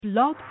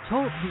Blog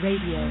Talk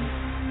Radio.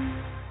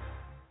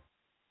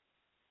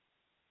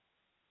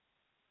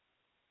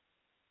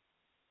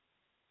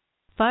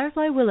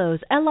 Firefly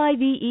Willows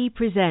LIVE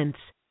presents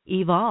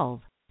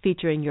Evolve,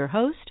 featuring your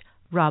host,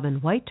 Robin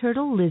White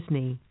Turtle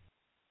Lysne.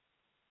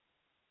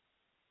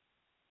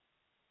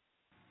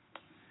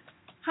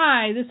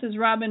 Hi, this is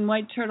Robin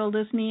White Turtle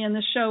Lysne, and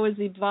the show is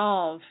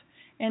Evolve.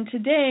 And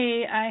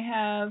today I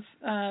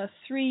have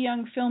three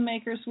young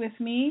filmmakers with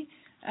me.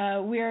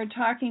 We are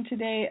talking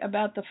today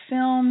about the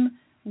film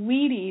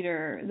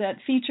Weedeater that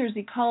features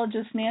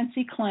ecologist Nance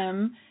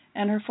Klehm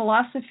and her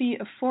philosophy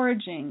of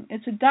foraging.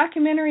 It's a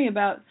documentary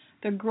about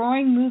the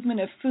growing movement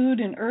of food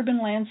in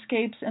urban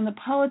landscapes and the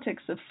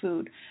politics of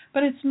food,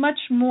 but it's much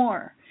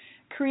more.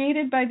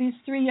 Created by these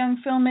three young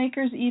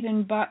filmmakers,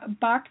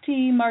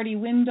 Batki, Marty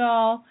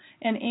Windahl,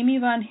 and Amy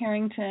Von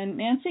Harrington,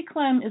 Nance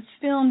Klehm is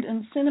filmed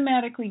in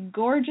cinematically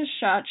gorgeous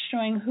shots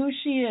showing who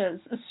she is,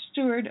 a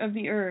steward of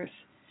the earth.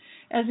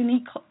 As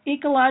an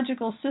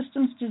ecological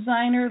systems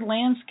designer,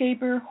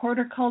 landscaper,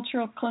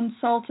 horticultural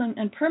consultant,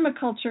 and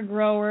permaculture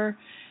grower,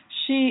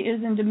 she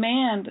is in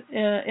demand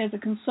as a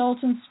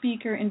consultant,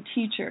 speaker, and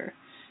teacher.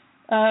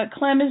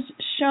 Klehm is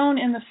shown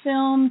in the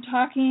film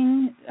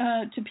talking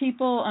to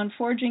people on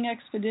foraging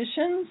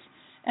expeditions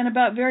and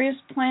about various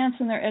plants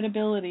and their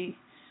edibility.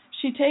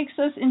 She takes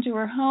us into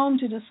her home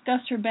to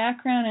discuss her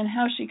background and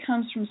how she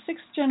comes from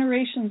 6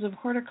 generations of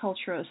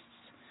horticulturists.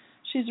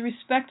 She's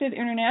respected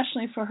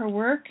internationally for her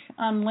work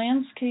on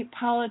landscape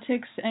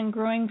politics and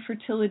growing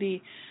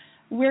fertility.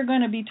 We're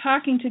going to be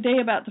talking today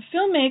about the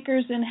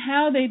filmmakers and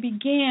how they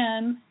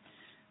began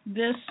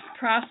this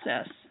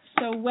process.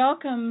 So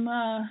welcome,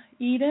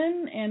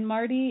 Eden and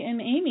Marty and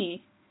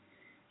Amy.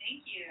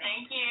 Thank you.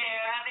 Thank you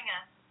for having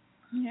us.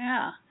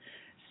 Yeah.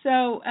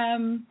 So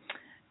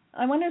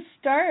I want to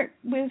start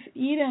with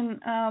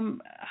Eden.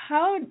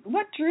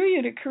 What drew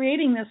you to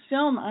creating this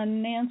film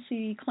on Nance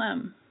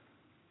Klehm?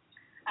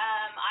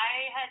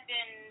 I had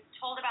been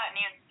told about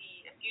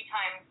Nancy a few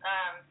times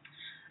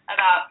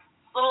about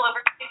a little over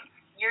 6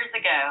 years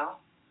ago.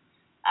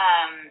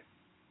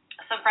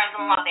 Some friends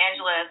in Los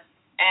Angeles,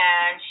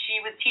 and she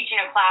was teaching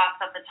a class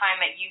at the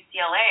time at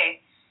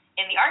UCLA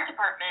in the art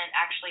department,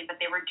 actually, but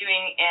they were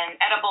doing an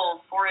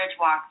edible forage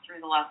walk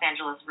through the Los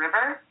Angeles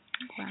River.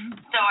 Wow.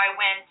 So I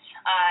went,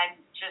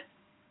 just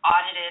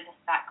audited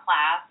that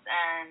class,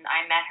 and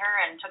I met her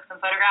and took some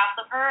photographs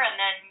of her, and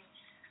then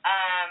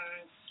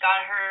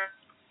got her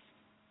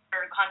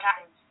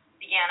contact and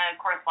began a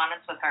correspondence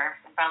with her,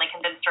 and finally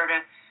convinced her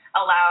to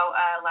allow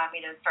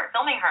me to start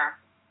filming her.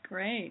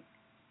 Great.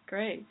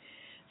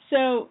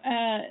 So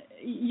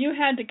you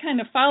had to kind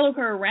of follow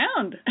her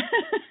around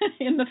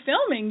in the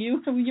filming.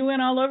 You went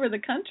all over the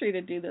country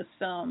to do this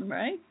film,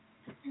 right?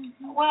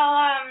 Well,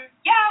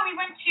 yeah, we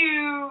went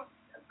to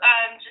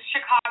just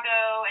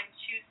Chicago and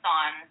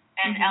Tucson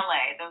and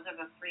LA. Those are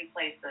the 3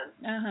 places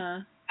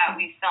that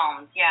we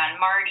filmed. Yeah, and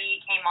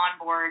Marty came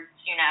on board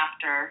soon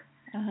after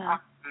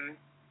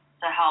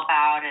to help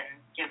out and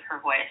give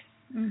her voice.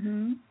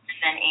 And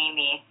then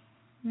Amy.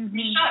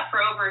 You shot for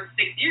over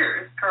 6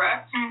 years,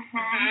 correct?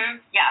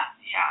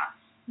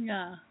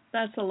 Yeah.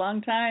 That's a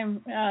long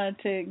time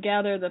to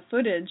gather the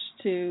footage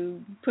to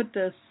put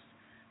this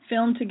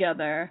film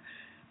together.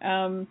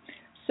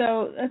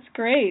 So that's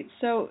great.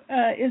 So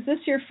is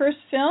this your first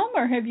film,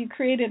 or have you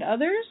created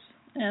others?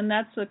 And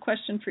that's a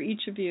question for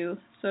each of you.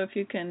 So if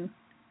you can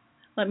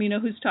let me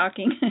know who's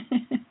talking.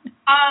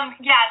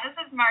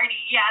 This is Marty.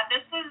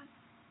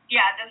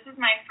 This is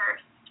my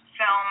first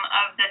film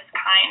of this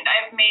kind.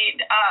 I've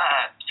made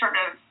sort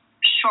of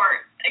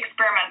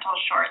experimental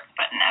shorts,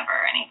 but never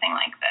anything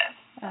like this.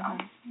 So.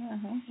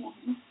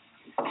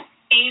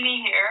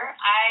 Amy here.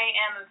 I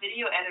am a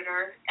video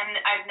editor, and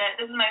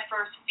this is my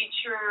first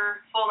feature,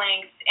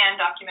 full-length, and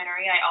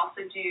documentary. I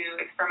also do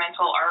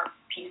experimental art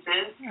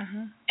pieces,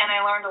 and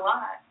I learned a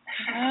lot.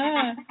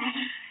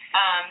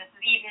 This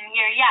is Eden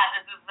here. Yeah,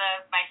 this is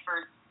my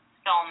first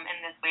film in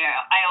this way.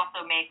 I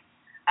also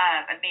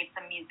I've made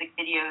some music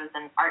videos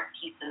and art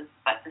pieces,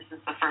 but this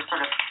is the first sort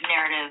of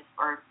narrative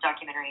or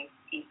documentary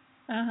piece.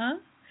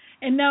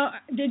 And now,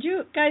 did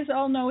you guys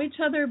all know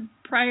each other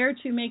prior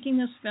to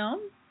making this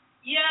film?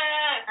 Yes.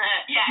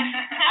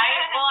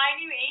 I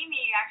knew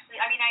Amy,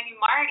 actually. I knew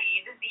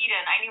Marty. This is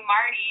Eden. I knew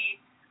Marty.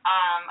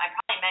 I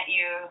probably met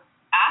you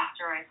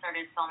after I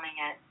started filming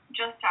it.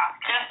 Just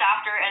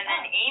after. And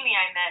then Amy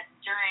I met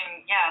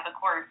during, the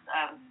course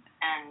of,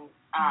 and,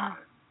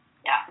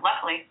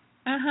 luckily.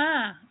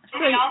 So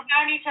we all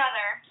found each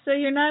other. So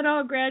you're not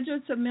all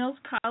graduates of Mills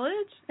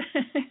College?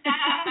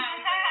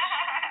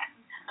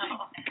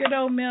 Good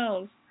old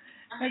Mills.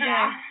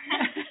 Okay.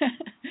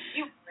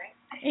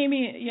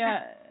 Amy,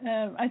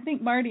 I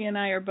think Marty and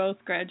I are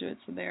both graduates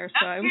there,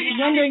 so I was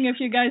wondering if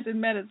you guys had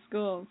met at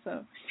school.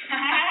 So,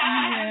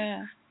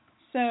 yeah.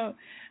 So,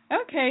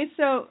 okay.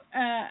 So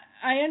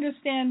I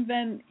understand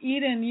then,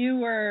 Eden, you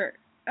were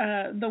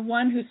the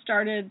one who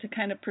started to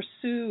kind of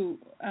pursue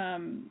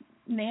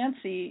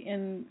Nancy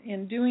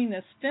in doing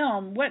this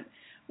film.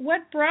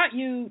 What brought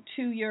you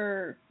to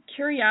your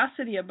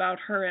curiosity about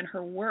her and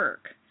her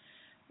work?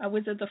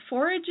 was it the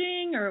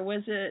foraging, or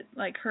was it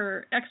like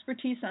her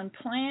expertise on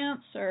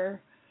plants,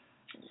 or?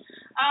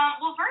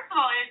 Well, first of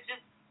all, it's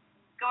just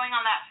going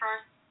on that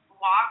first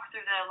walk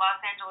through the Los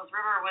Angeles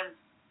River was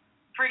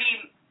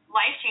pretty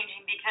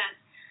life-changing because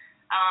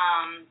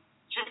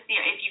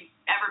if you've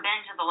ever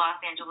been to the Los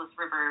Angeles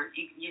River,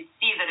 you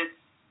see that it's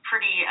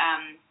pretty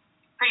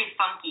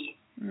funky.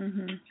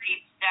 Mm-hmm. It's pretty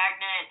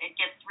stagnant. It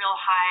gets real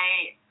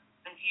high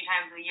a few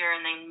times a year,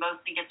 and then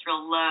mostly gets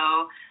real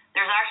low.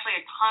 There's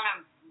actually a ton of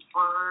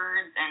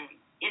birds and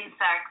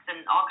insects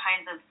and all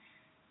kinds of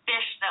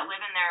fish that live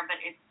in there, but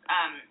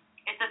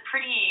it's a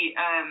pretty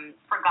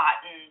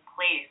forgotten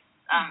place.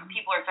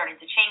 People are starting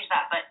to change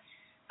that, but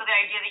so the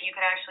idea that you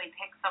could actually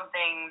pick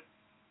something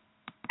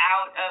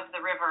out of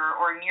the river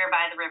or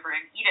nearby the river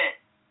and eat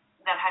it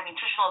that had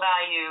nutritional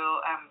value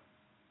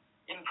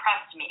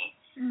impressed me.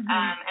 Mm-hmm.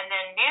 And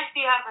then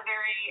Nancy has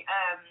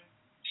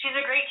she's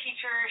a great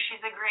teacher.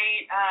 She's a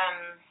great,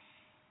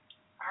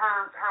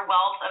 her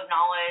wealth of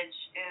knowledge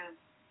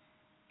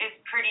is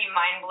pretty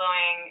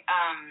mind-blowing.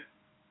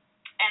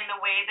 And the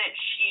way that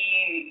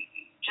she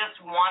just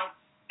wants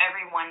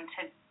everyone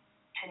to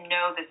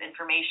know this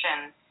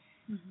information,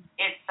 mm-hmm.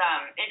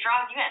 It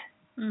draws you in.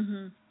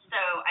 Mm-hmm. So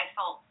I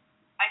felt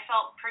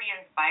pretty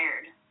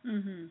inspired.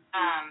 Mm-hmm.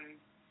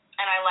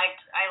 And I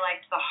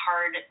liked the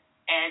hard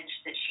edge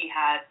that she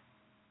had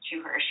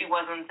to her. She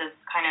wasn't this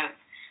kind of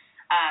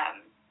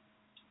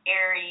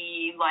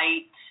airy,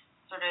 light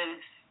sort of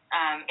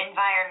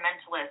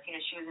environmentalist.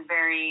 She was a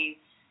very,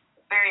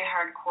 very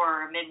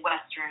hardcore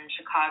Midwestern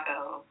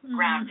Chicago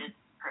grounded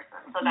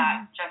person. So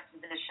that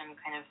juxtaposition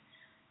kind of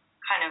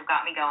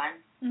got me going.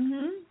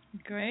 Mhm.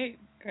 Great.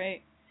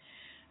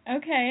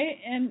 Okay,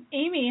 and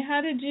Amy, how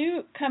did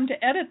you come to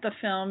edit the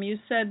film? You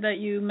said that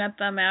you met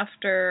them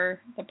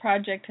after the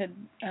project had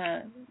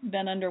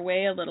been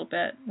underway a little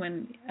bit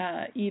when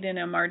Eden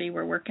and Marty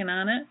were working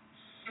on it.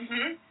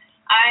 Mhm.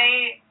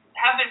 I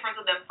have been friends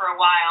with them for a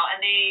while,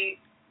 and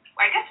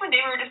I guess when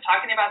they were just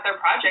talking about their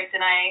project,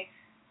 and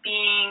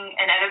being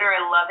an editor, I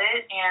love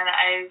it,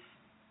 and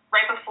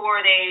right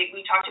before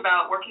we talked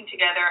about working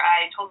together,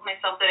 I told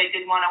myself that I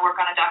did want to work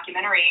on a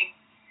documentary.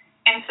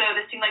 And so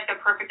this seemed like the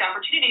perfect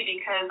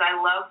opportunity because I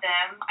love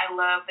them, I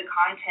love the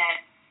content,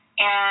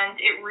 and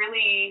it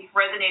really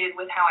resonated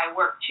with how I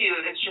work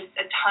too. It's just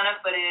a ton of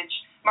footage.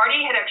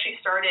 Marty had actually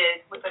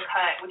started with a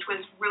cut, which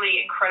was really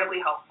incredibly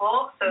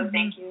helpful, so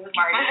thank you,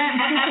 Marty.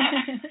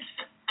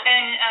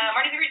 And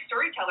Marty's a great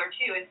storyteller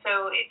too, and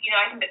so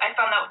I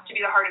found that to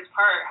be the hardest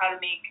part, how to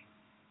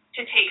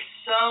take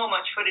so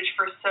much footage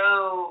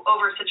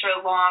over such a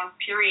long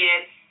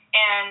period.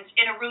 And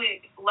in a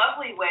really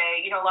lovely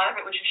way, a lot of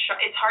it was just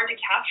it's hard to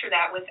capture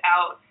that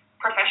without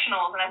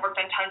professionals, and I've worked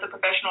on tons of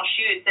professional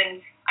shoots,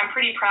 and I'm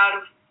pretty proud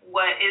of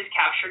what is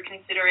captured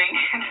considering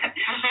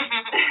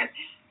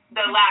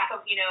the lack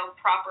of,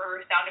 proper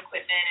sound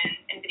equipment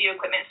and video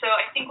equipment. So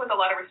I think with a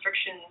lot of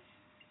restrictions,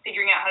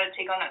 figuring out how to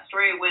take on that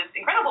story was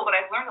incredible, but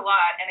I've learned a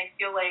lot, and I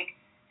feel like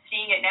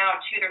seeing it now,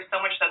 too, there's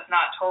so much that's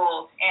not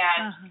told,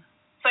 and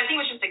so I think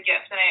it was just a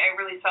gift, and I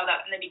really saw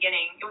that in the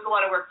beginning. It was a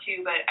lot of work,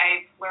 too, but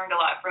I've learned a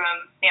lot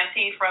from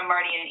Nancy, from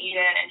Marty, and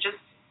Eden, and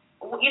just,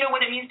 what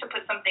it means to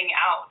put something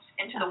out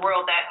into the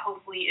world that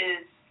hopefully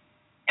is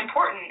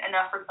important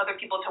enough for other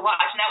people to watch.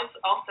 And that was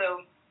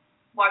also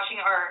watching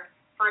our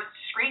first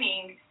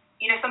screening.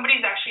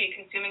 Somebody's actually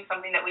consuming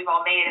something that we've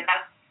all made, and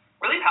that's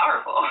really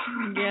powerful.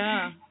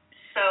 Yeah.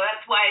 So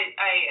that's why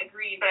I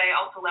agree, but I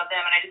also love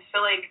them, and I just feel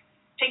like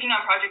taking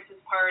on projects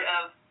is part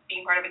of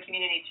being part of a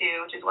community,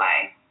 too, which is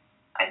why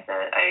I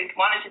said I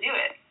wanted to do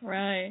it.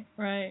 Right.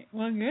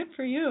 Well, good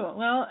for you.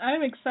 Well,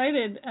 I'm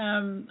excited.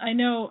 I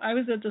know I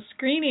was at the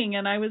screening,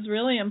 and I was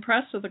really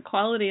impressed with the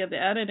quality of the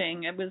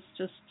editing. It was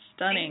just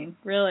stunning,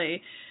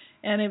 really.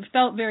 And it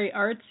felt very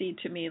artsy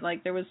to me,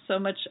 like there was so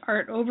much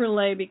art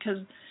overlay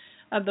because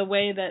of the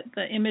way that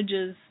the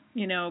images,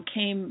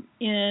 came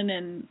in,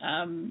 and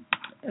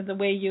the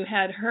way you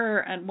had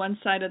her on one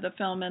side of the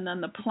film and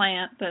then the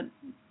plant that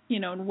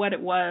and what it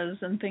was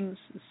and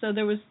things. So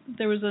there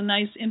was a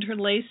nice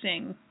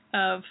interlacing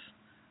of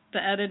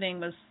the editing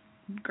was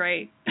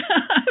great.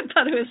 I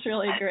thought it was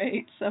really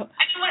great. So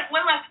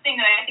one last thing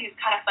that I think is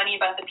kind of funny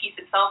about the piece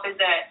itself is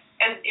that,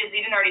 as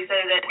Eden already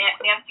said, that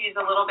Nancy is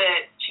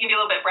she can be a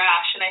little bit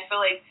brash, and I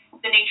feel like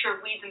the nature of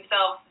weeds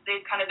themselves,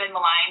 they've kind of been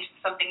maligned to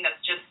something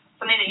that's just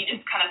something that you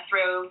just kind of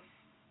throw,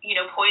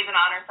 poison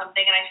on or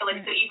something. And I feel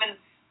like so even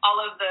all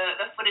of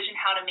the footage and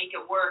how to make it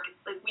work, it's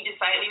like we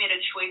made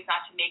a choice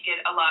not to make it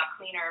a lot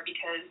cleaner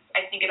because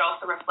I think it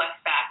also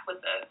reflects back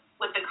what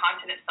the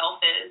content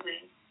itself is,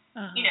 and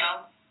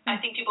I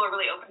think people are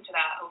really open to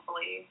that.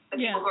 Hopefully, the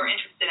people who are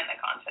interested in the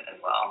content as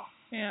well.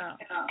 Yeah.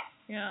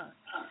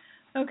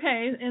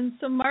 Okay, and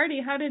so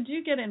Marty, how did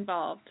you get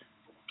involved?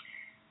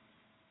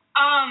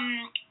 I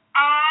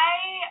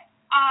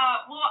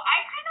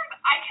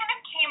kind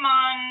of came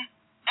on.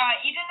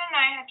 Eden and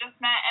I had just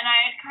met, and I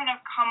had kind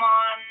of come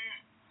on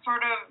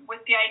sort of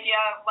with the idea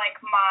of like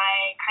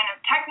my kind of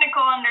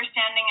technical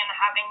understanding and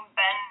having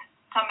been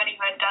somebody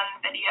who had done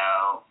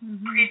video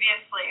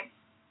previously.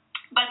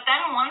 But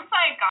then once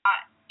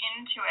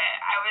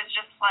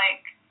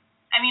like,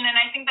 I mean, and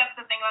I think that's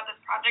the thing about this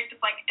project,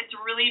 is like, it's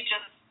really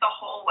just the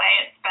whole way.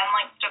 It's been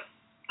like just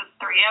the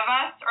three of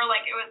us, or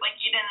like it was like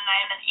Eden and I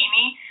and then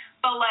Amy,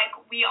 but like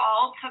we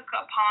all took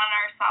upon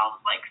ourselves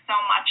like so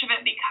much of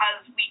it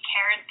because we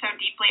cared so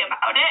deeply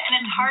about it,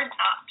 and it's hard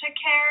not to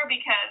care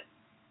because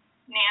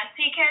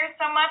Nancy cares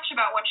so much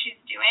about what she's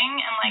doing,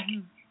 and like,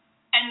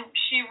 and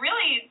she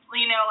really,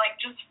 you know,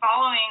 like just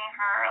following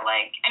her,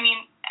 like, I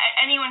mean,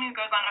 anyone who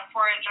goes on a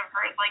forage of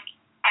hers, like,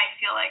 I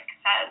feel like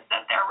says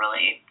that they're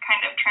really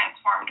kind of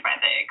transformed by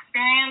the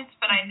experience,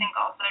 but I think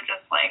also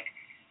just like,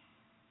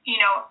 you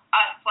know,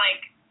 us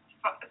like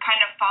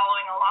kind of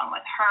following along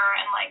with her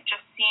and like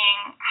just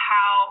seeing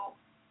how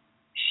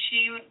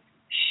she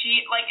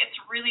like, it's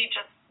really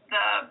just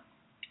the,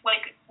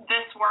 like,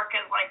 this work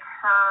is like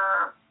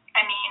her,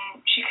 I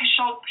mean,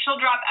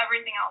 she'll drop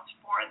everything else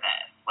for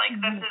this. Like,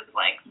 this is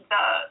like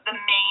the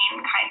main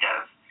kind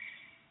of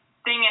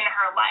thing in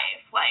her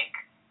life, like,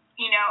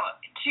 you know,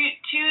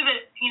 to the,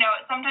 you know,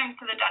 sometimes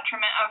to the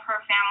detriment of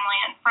her family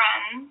and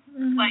friends.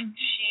 Like,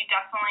 she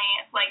definitely,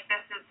 like,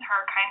 this is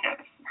her kind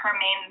of, her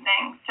main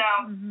thing. So,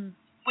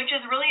 which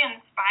is really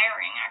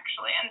inspiring,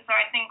 actually. And so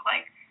I think,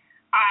 like,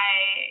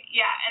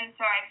 and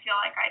so I feel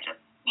like I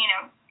just, you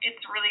know,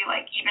 it's really,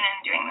 like, even in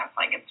doing this,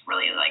 like, it's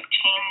really, like,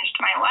 changed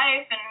my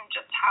life and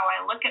just how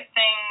I look at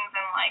things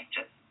and, like,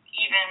 just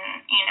even,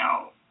 you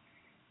know,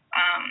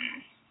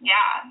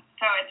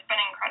 so it's been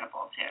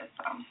incredible, too,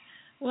 so.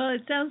 Well,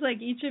 it sounds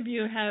like each of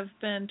you have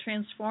been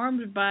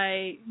transformed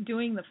by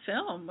doing the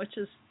film, which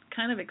is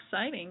kind of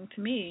exciting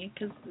to me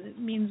because it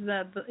means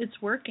that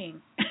it's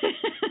working. It's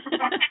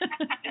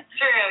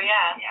true,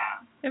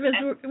 yeah. If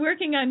it's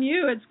working on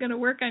you, it's going to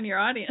work on your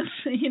audience,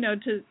 you know,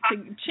 to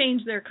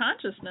change their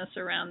consciousness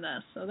around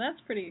this. So that's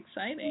pretty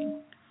exciting.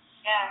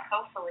 Yeah,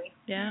 hopefully.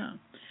 Yeah.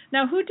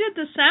 Now, who did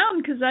the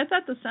sound? Because I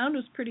thought the sound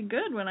was pretty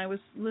good when I was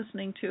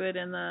listening to it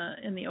in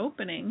the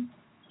opening.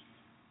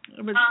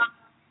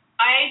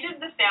 I did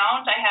the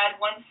sound. I had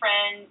one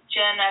friend,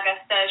 Jen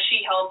Augusta.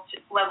 She helped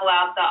level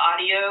out the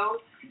audio,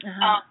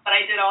 but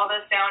I did all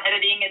the sound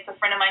editing. It's a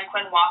friend of mine,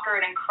 Quinn Walker,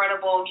 an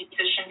incredible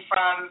musician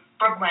from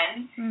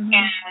Brooklyn,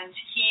 and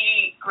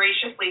he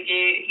graciously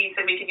he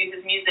said we could use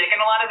his music,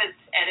 and a lot of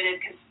it's edited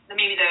because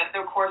maybe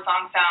the core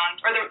song sound,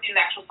 or the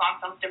actual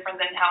song sounds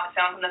different than how it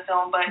sounds in the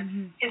film, but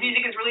his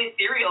music is really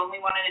ethereal, and we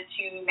wanted it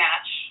to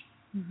match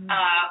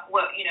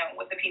what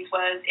the piece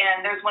was.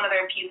 And there's one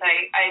other piece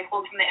I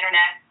pulled from the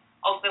internet,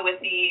 also with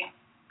the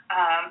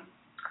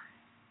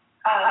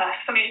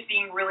somebody just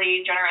being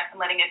really generous and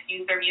letting us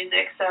use their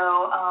music. So,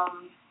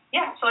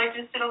 so I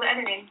just did all the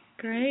editing.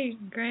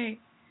 Great.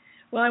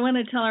 Well, I want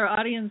to tell our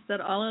audience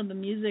that all of the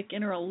music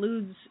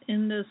interludes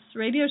in this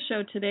radio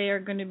show today are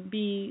going to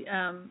be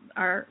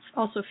are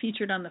also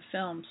featured on the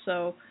film.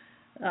 So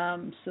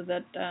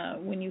that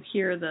when you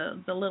hear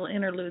the little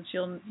interludes,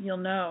 you'll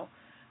know.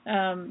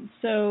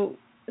 So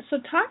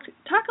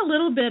talk a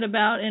little bit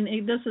about, and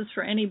this is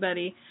for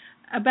anybody,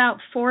 about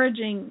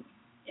foraging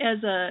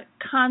as a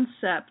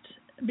concept,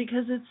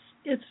 because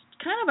it's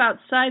kind of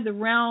outside the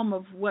realm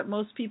of what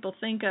most people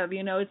think of.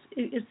 You know,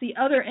 it's the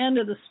other end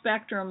of the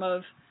spectrum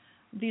of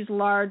these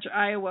large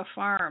Iowa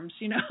farms,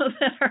 you know,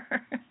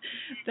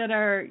 that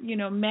are you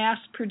know, mass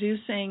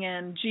producing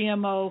and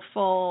GMO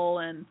full.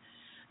 And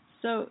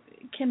so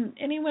can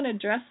anyone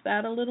address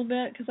that a little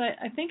bit? Because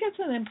I think it's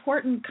an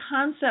important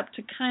concept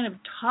to kind of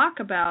talk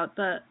about.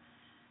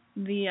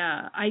 The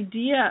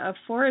idea of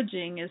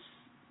foraging is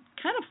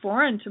kind of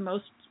foreign to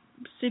most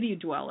city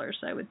dwellers,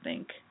 I would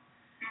think.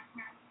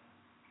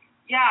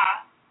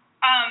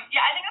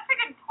 I think that's a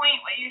good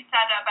point, what you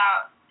said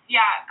about,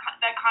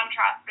 the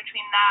contrast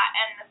between that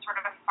and the sort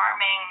of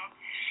farming.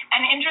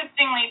 And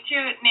interestingly,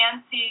 too,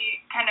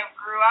 Nancy kind of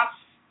grew up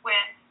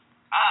with,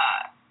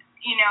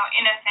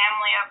 in a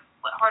family of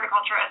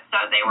horticulturists,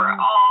 so they were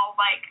all,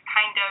 like,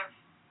 kind of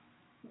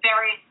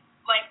very,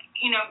 like,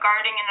 you know,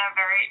 gardening in a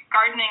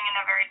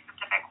very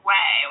specific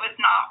way. It was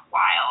not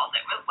wild.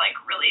 It was, like,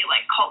 really,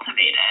 like,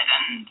 cultivated.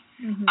 And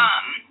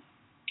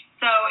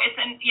so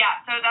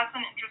so that's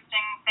an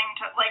interesting thing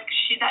to, like,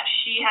 she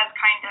has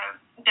kind of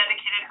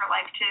dedicated her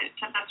life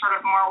to the sort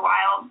of more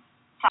wild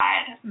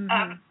side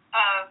of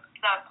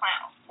the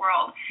plant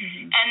world.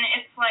 And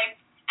it's like,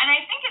 and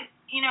I think it's,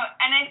 you know,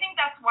 and I think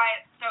that's why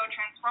it's so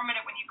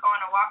transformative when you go on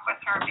a walk with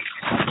her,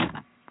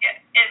 because it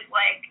is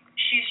like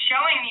she's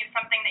showing you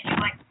something that you,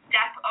 like,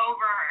 step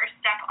over or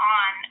step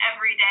on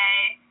every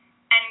day,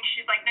 and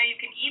she's like, no, you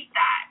can eat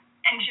that.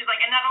 And she's like,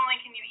 and not only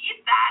can you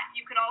eat that,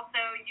 you could also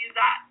use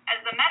that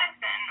as a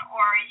medicine,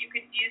 or you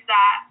could use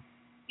that,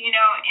 you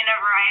know, in a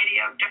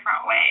variety of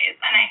different ways.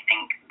 And I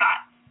think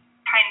that's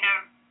kind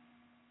of,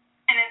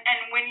 and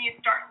when you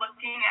start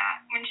looking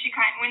at, when she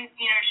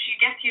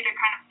gets you to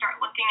kind of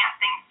start looking at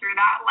things through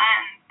that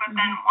lens, but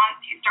then once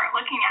you start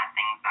looking at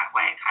things that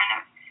way,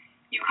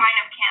 you kind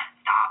of can't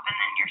stop, and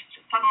then you're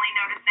just suddenly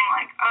noticing,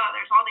 like, oh,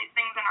 there's all these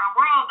things in our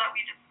world that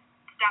we just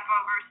step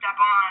over, step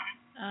on,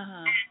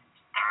 and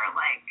they're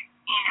like,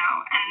 you know,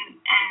 and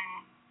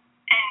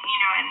you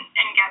know,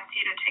 and gets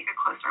you to take a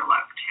closer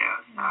look too.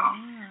 So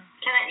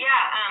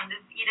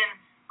this Eden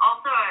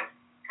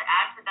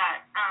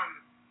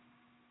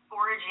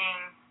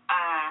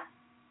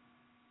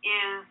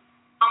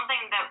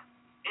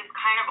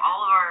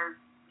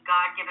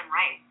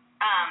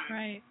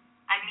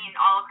mean,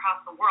 all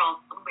across the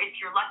world, if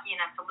you're lucky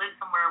enough to live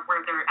somewhere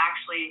where there are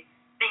actually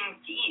things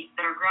to eat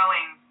that are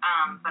growing.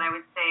 But I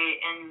would say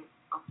in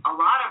a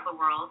lot of the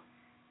world,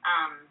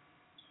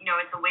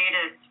 it's a way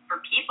for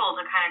people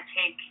to kind of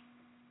take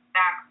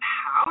back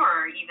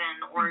power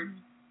even, or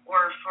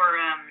for,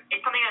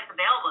 it's something that's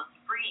available, it's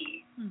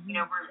free,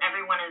 where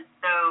everyone is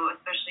so,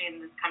 especially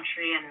in this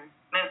country and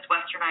most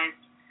westernized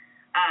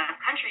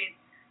countries,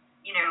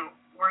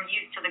 we're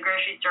used to the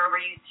grocery store, we're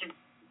used to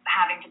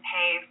having to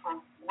pay for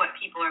what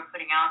people are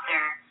putting out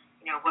there,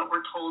 what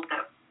we're told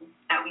that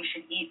we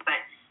should eat. But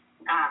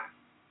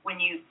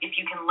if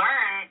you can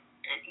learn,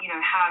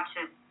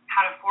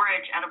 how to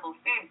forage edible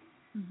foods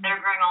that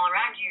are growing all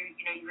around you,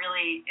 you're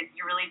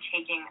really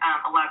taking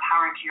a lot of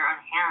power into your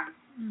own hands.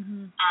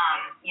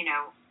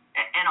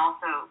 And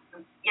also,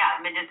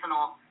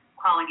 medicinal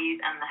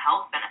qualities and the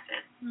health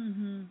benefits.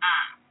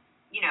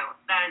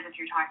 That is if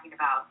you're talking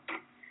about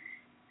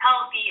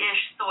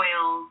healthy-ish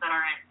soils that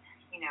aren't,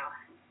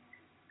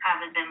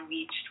 haven't been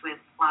leached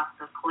with lots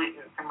of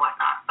pollutants and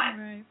whatnot. But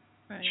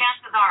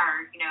chances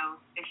are,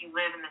 if you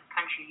live in this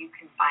country, you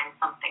can find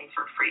something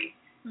for free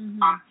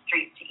on the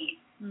street to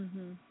eat.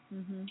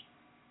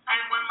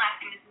 And one last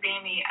thing, this is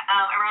Amy.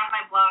 Around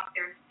my block,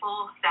 there's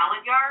full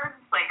salad yards,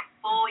 like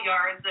full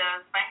yards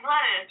of spiny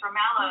lettuce or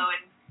mallow.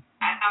 And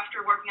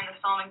after working on the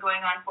film and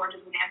going on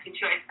forages with Nancy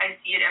too, I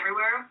see it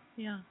everywhere.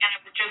 Yeah. And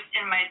it was just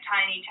in my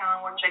tiny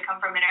town, which I come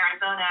from in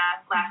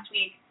Arizona, last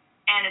week.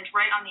 And it's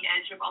right on the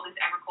edge of all this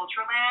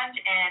agricultural land.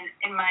 And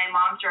in my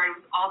mom's yard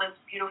was all this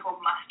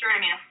beautiful mustard.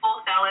 I mean, a full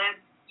salad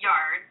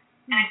yard.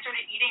 And I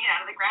started eating it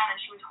out of the ground, and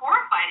she was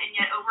horrified. And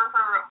yet over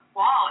her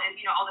wall is,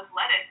 all this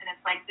lettuce, and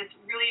it's like this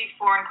really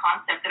foreign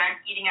concept that I'm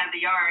eating out of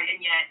the yard,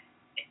 and yet,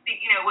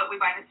 what we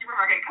buy in the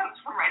supermarket comes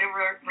from right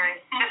over,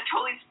 just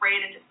totally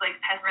sprayed and just like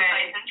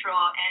pesticide central.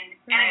 And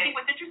I think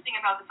what's interesting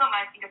about the film,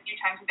 I think a few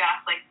times we've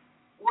asked, like,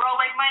 we're all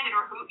like-minded,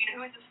 or who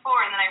is this for?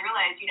 And then I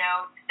realized,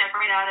 step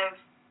right out of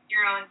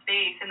your own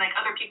space, and like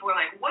other people are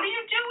like, what are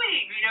you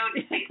doing?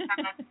 Just based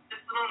on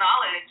this little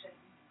knowledge.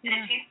 And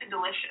it tasted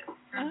delicious.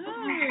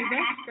 Oh,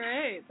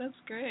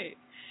 that's great.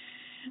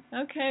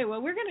 Okay,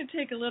 well, we're going to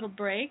take a little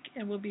break,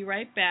 and we'll be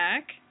right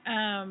back.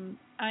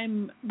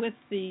 I'm with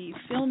the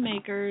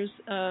filmmakers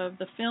of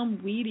the film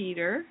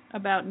Weedeater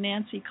about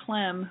Nance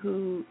Klehm,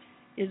 who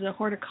is a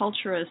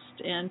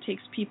horticulturist and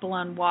takes people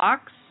on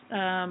walks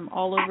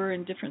all over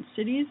in different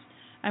cities.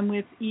 I'm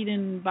with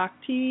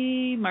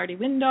Batki, Marty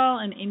Windahl,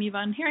 and Amy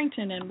Von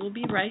Harrington, and we'll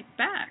be right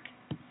back.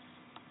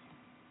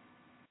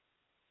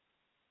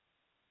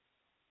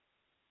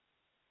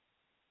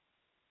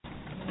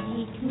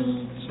 Make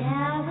me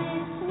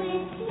jealous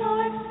with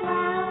your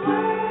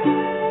flowers,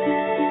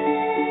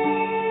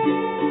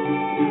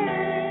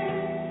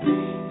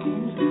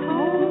 and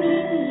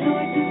combing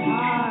your dark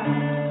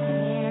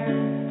hair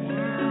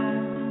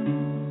down.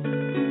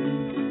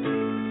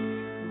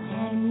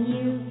 When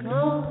you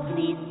go,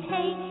 please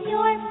take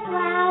your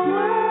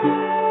flowers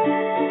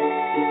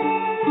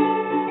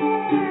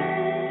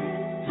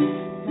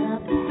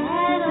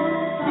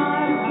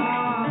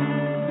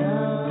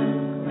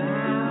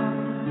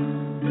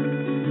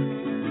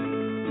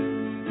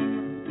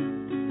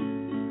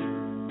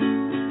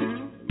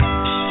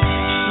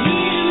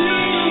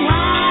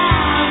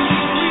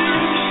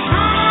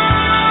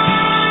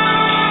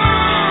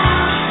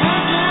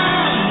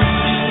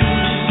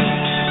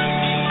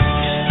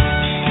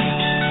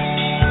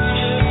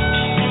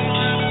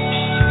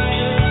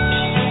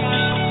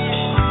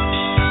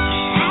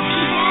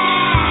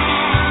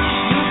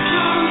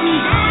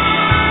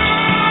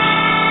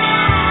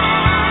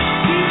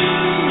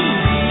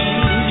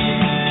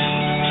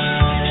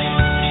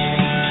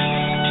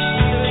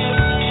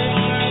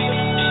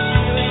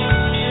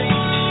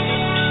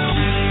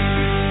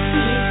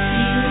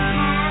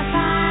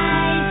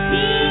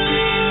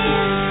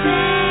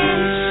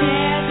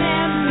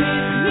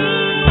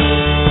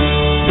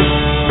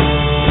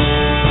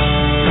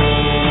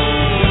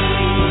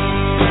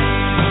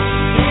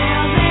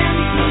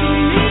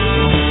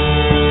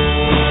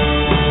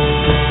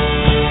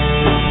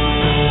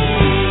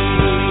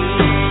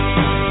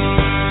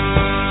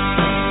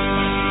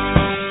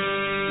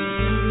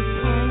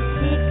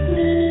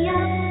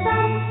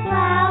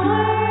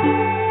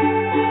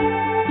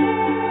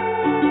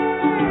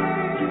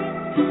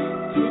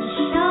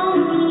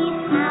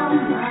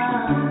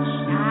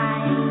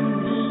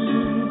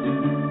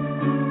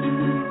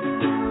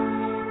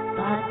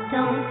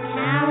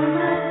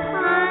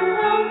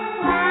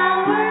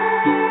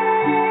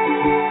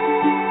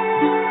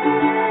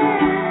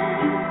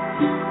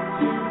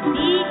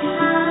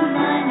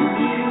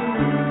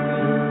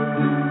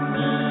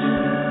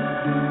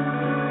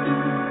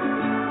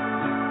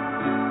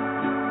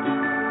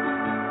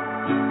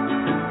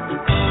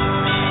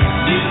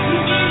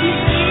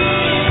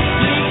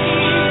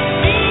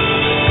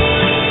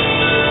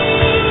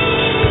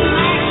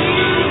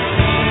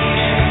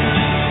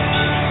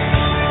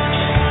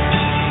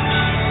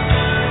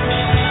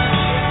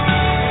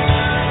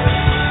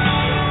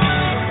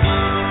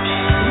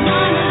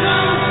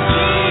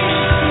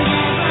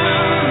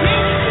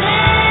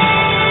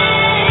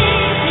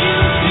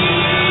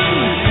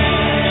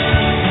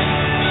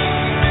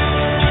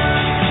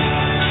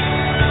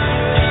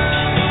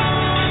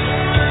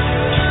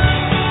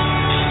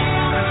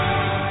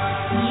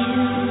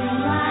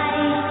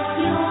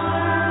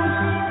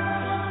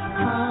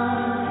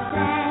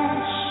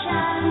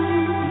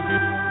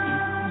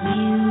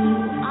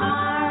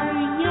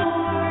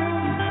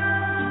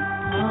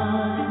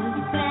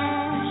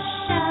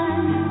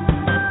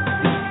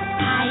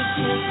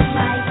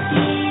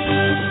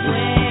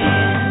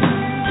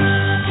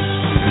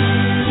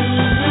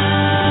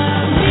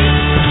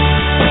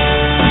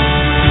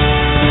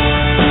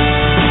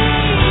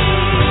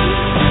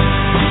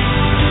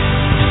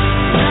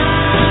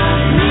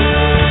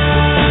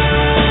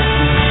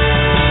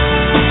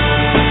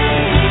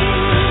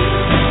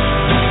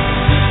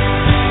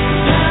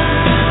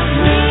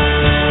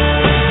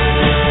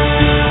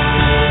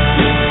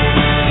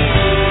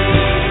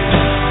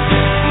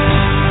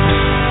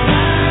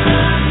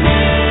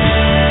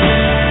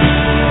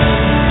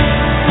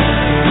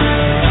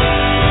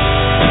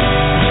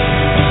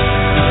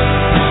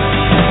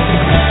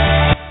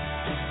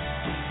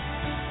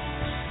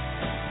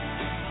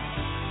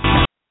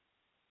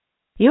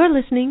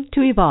You're listening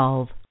to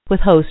Evolve with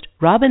host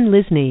Robin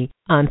Lysne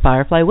on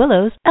Firefly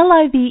Willows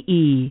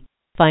LIVE.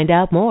 Find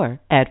out more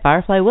at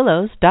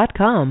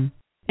fireflywillows.com.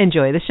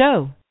 Enjoy the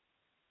show.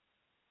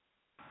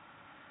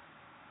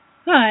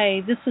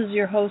 Hi, this is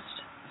your host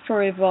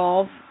for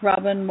Evolve,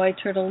 Robin White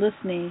Turtle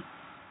Lysne,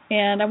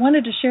 and I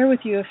wanted to share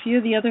with you a few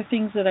of the other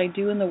things that I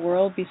do in the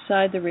world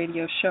beside the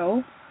radio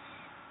show.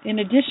 In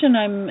addition,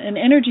 I'm an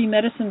energy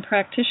medicine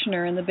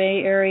practitioner in the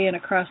Bay Area and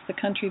across the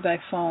country by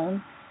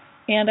phone,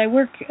 and I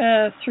work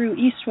through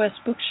East West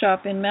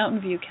Bookshop in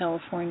Mountain View,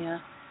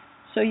 California,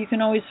 so you can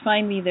always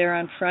find me there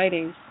on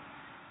Fridays.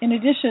 In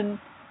addition,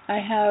 I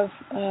have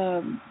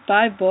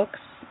 5 books.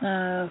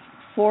 4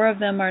 of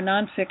them are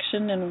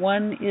nonfiction, and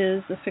one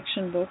is a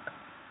fiction book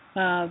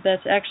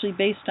that's actually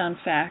based on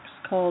facts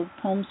called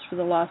Poems for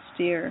the Lost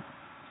Deer.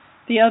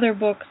 The other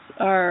books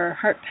are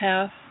Heart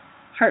Path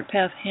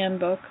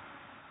Handbook,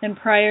 and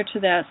prior to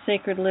that,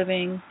 Sacred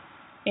Living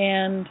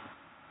and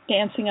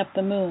Dancing Up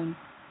the Moon.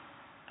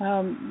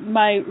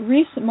 My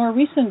more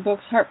recent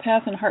books, Heart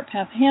Path and Heart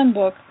Path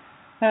Handbook,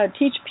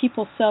 teach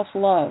people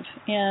self-love,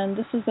 and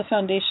this is the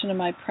foundation of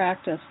my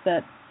practice,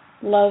 that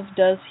love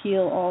does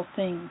heal all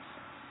things.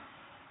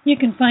 You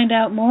can find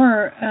out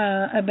more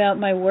about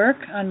my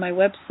work on my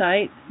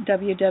website,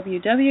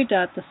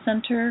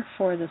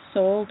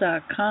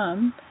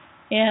 www.thecenterforthesoul.com,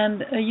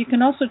 and you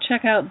can also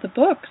check out the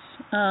books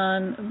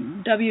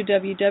on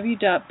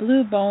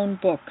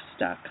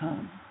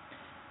www.bluebonebooks.com.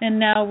 And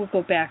now we'll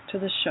go back to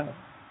the show.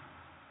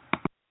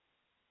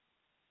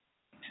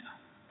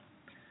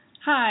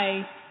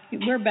 Hi,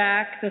 we're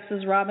back. This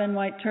is Robin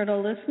White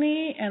Turtle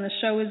Lysne, and the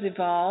show is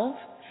Evolve.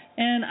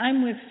 And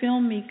I'm with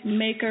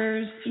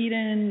filmmakers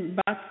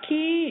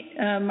Batki,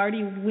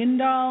 Marty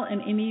Windahl,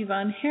 and Amy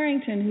Von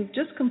Harrington, who've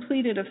just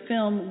completed a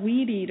film,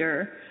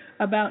 Weedeater,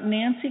 about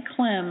Nance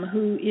Klehm,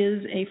 who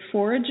is a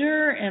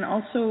forager and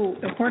also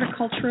a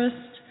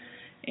horticulturist,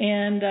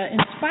 and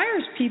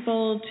inspires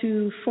people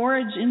to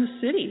forage in the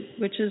city,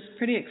 which is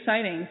pretty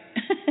exciting.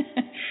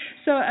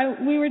 So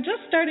we were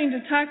just starting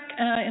to talk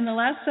in the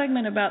last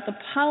segment about the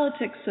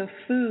politics of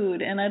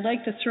food, and I'd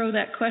like to throw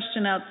that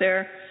question out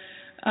there.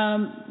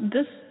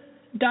 This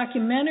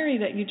documentary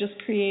that you just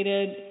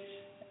created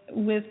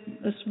with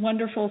this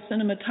wonderful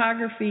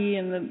cinematography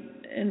and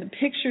the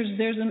pictures,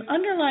 there's an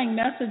underlying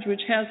message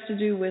which has to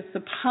do with the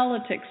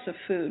politics of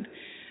food.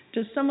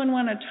 Does someone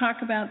want to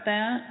talk about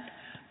that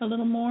a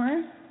little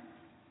more?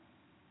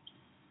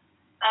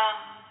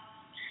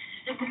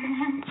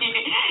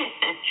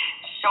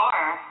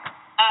 Sure.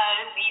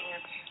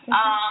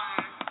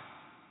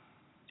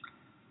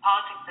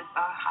 Politics of,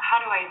 how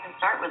do I even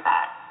start with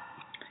that?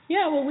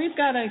 Yeah, well, we've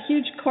got a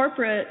huge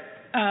corporate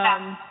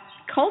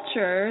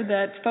culture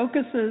that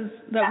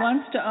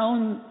wants to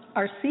own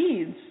our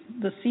seeds,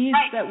 the seeds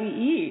right. that we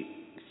eat.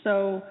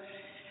 So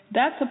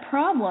that's a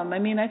problem. I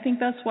mean, I think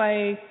that's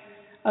why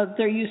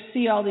there you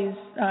see all these,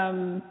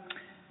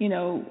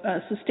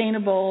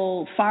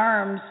 sustainable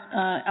farms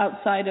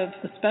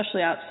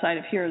especially outside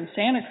of here in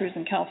Santa Cruz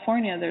in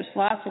California. There's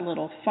lots of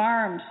little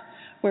farms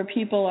where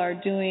people are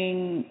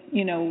doing,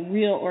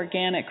 real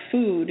organic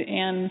food.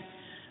 And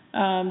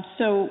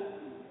so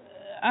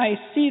I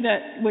see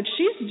that what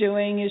she's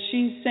doing is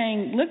she's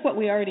saying, look what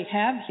we already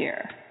have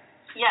here.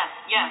 Yes.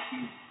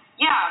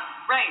 Yeah,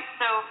 right.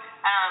 So,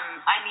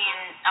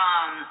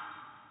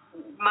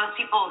 most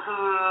people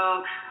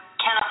who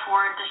can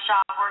afford to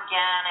shop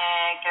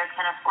organic or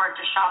can afford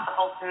to shop at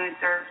Whole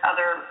Foods or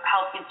other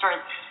health food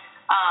stores,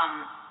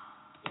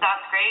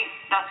 that's great.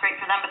 That's great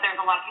for them. But there's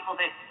a lot of people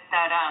that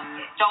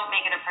don't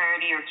make it a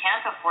priority or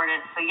can't afford it.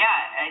 So,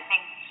 yeah, I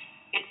think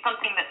it's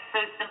something that's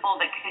so simple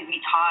that could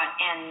be taught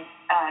in,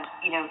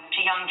 to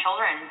young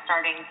children,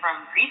 starting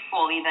from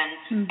preschool even.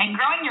 Mm-hmm. And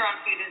growing your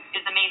own food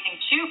is amazing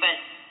too, but,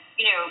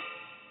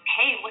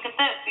 hey, look at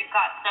this. We've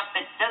got stuff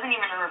that doesn't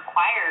even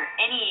require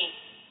any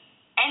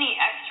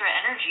extra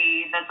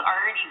energy that's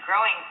already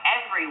growing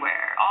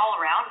everywhere, all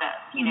around us.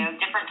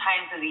 Different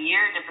times of the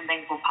year, different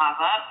things will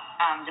pop up,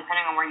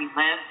 depending on where you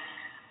live.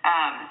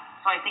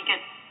 So I think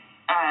it's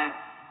a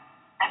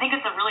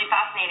really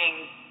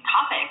fascinating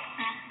topic,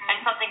 mm-hmm.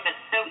 and something that's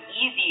so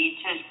easy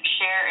to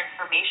share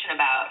information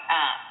about.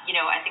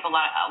 I think a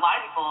lot of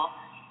people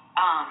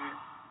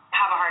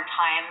have a hard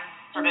time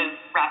sort of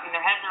wrapping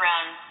their heads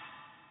around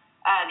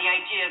the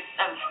idea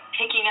of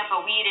picking up a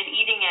weed and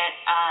eating it.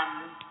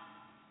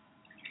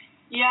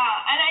 Yeah,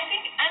 and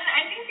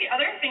I think the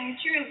other thing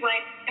too is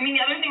the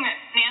other thing that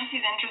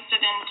Nancy's interested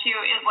in too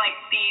is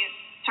these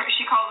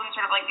she calls them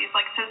sort of these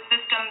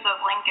systems of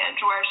linkage,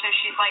 where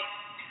she's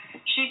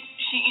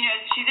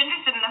she's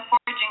interested in the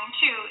foraging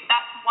too.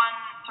 That's one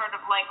sort of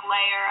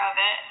layer of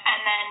it,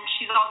 and then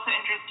she's also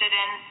interested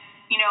in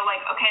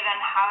okay, then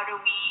how do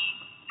we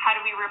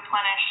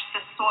replenish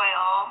the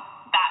soil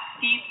that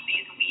feeds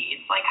these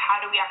weeds? How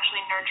do we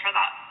actually nurture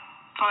that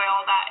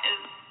soil that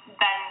is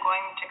then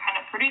going to kind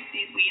of produce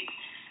these weeds?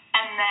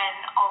 And then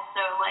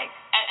also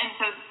and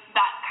so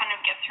that kind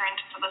of gets her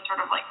into the sort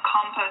of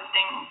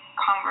composting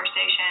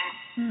conversation.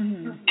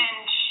 Mm-hmm. And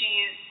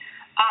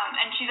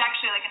she's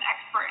actually an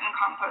expert in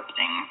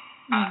composting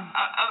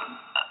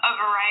a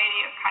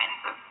variety of kinds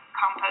of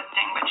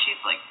composting, but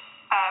she's like,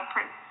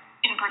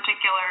 in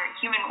particular,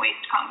 human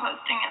waste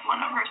composting is one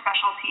of her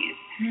specialties.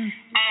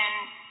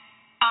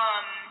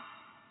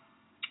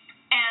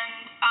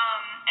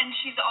 And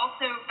she's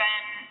also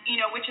been,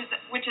 which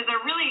is a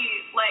really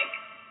like,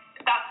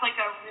 that's like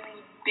a really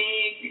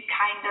big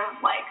kind of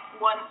like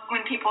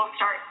when people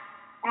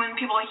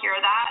hear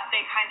that,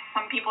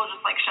 some people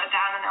just like shut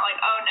down and they're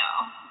like, oh no,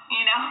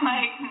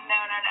 like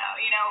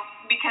no,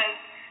 because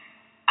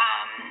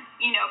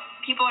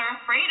people are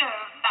afraid of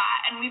that,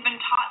 and we've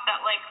been taught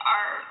that like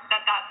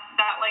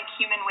that like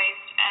human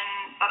waste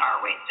and that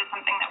our waste is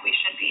something that we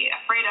should be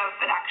afraid of,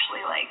 but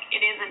actually like it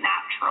is a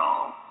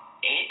natural,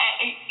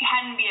 it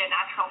can be a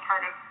natural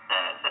part of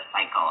the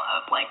cycle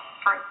of like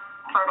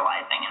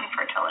fertilizing and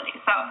fertility.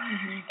 So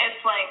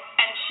it's like,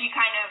 and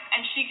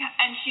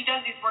she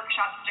does these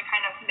workshops to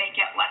kind of make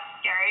it less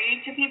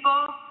scary to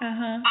people.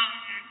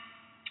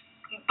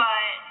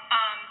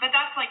 But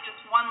that's like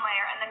just one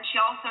layer, and then she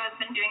also has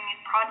been doing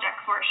these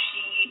projects where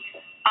she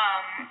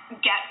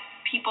gets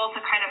people to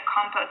kind of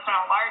compost on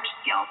a large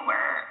scale,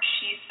 where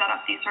she set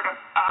up these sort of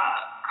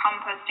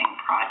composting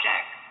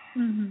projects,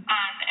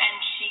 and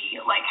she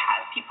like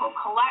has people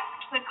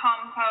collect the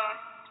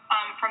compost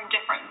from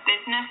different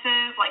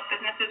businesses. Like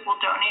businesses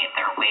will donate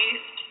their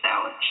waste,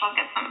 so she'll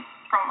get them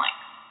from like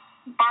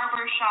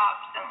barber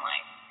shops and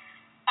like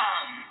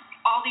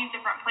all these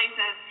different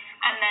places,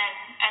 and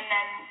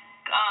then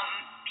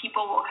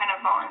people will kind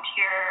of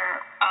volunteer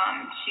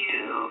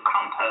to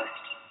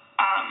compost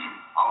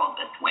all of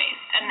this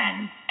waste, and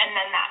then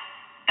that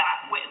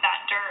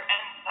dirt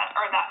and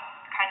that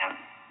kind of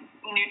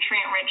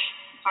nutrient-rich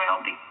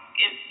soil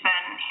is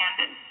then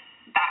handed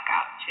back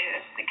out to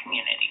the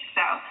community.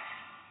 So.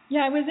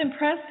 Yeah, I was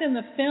impressed in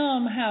the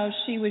film how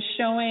she was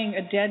showing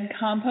a dead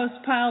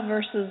compost pile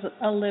versus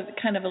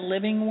kind of a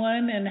living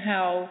one, and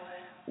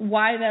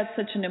why that's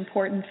such an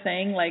important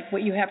thing, like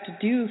what you have to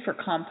do for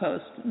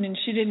compost. I mean,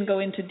 she didn't go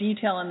into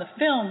detail in the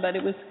film, but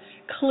it was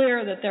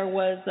clear that there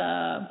was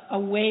a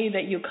way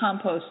that you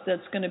compost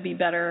that's going to be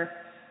better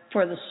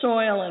for the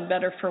soil and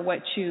better for what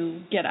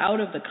you get out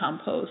of the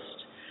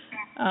compost.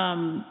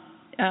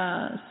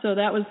 So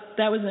that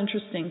was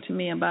interesting to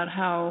me about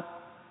how,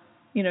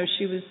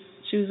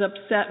 she was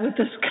upset with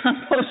this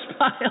compost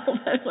pile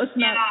that was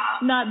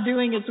not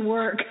doing its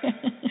work. It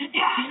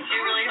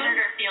really hurt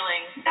her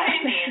feelings. That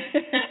scene.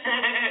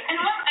 And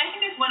I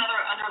think there's one other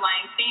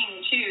underlying thing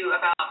too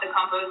about the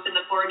compost and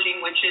the foraging,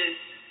 which is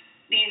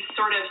these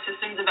sort of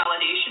systems of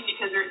validation,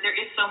 because there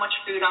is so much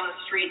food on the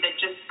street that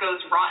just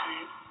goes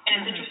rotten. And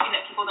it's interesting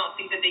that people don't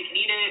think that they can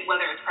eat it,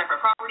 whether it's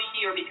private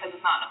property or because it's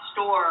not in a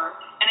store.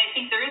 And I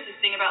think there is this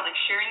thing about like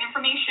sharing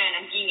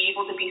information and being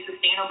able to be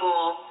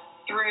sustainable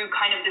through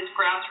kind of this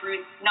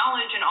grassroots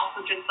knowledge, and also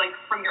just like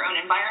from your own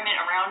environment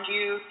around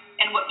you,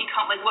 and what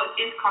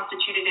is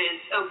constituted as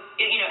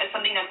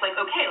something that's like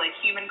okay, like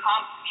human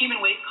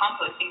waste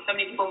composting. So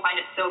many people find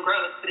it so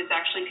gross, but it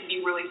actually could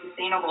be really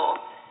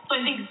sustainable. So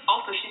I think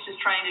also she's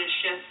just trying to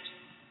shift,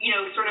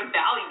 sort of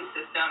value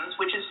systems,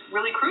 which is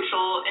really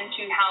crucial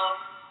into how,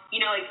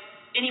 like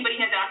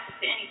anybody has access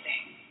to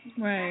anything.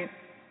 Right.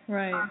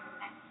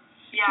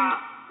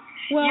 Yeah.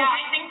 Well,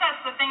 I think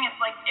that's the thing. It's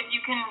like if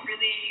you can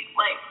really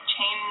like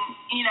change,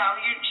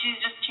 she's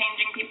just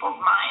changing people's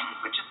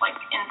minds, which is like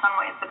in some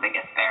ways the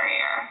biggest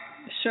barrier.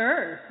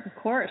 Sure, of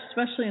course,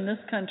 especially in this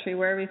country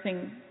where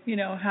everything,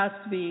 has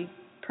to be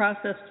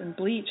processed and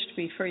bleached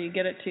before you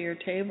get it to your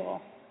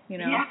table.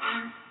 Yeah.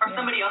 Or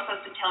somebody else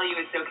has to tell you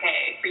it's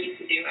okay for you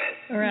to do it.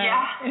 Right.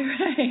 Yeah.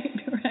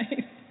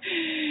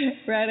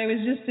 Right. I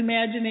was just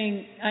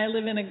imagining. I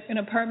live in an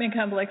apartment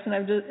complex,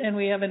 and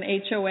we have an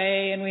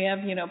HOA, and we have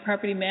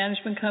property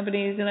management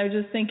companies, and I was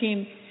just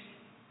thinking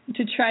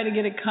to try to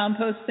get a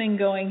compost thing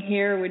going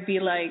here would be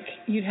like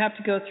you'd have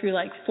to go through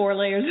like 4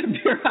 layers of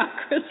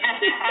bureaucracy.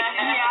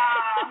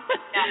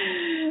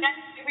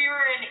 We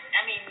were in,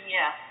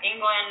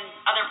 England,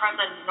 other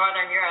parts of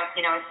Northern Europe.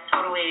 It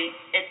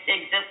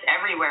exists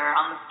everywhere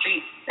on the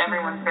streets.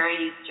 Everyone's very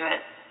used to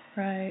it.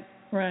 Right.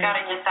 Got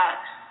to get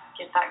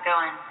that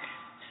going.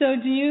 So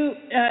do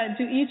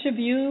each of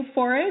you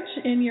forage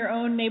in your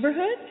own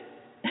neighborhood?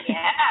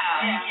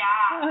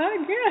 Yeah. Oh,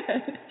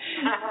 good.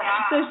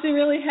 So she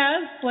really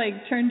has like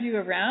turned you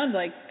around,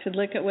 like to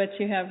look at what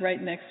you have right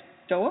next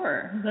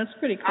door. That's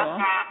pretty cool.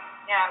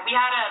 Yeah, we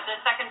had the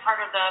second part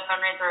of the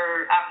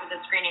fundraiser after the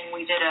screening.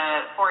 We did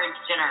a forage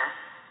dinner.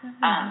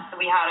 So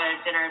we had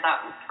a dinner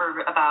that was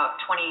for about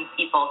 20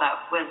 people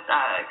that was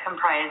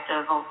comprised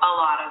of a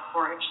lot of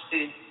forage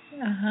foods.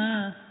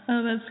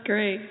 Oh, that's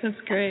great.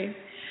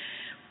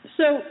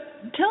 So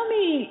tell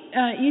me,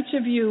 each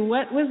of you,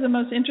 what was the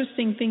most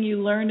interesting thing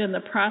you learned in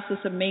the process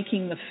of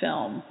making the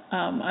film?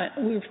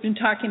 We've been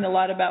talking a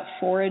lot about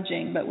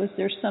foraging, but was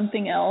there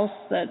something else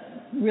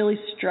that really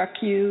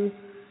struck you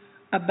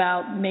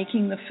about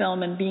making the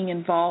film and being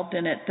involved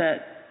in it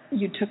that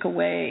you took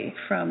away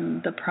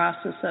from the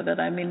process of it?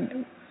 I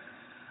mean,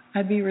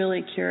 I'd be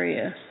really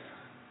curious.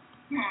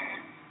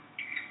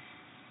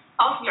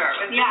 I'll start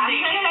with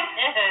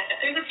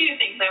There's a few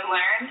things I've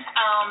learned.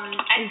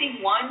 I think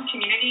one,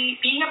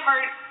 being a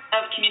part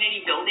of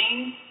community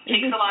building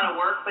takes a lot of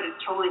work, but it's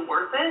totally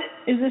worth it.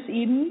 Is this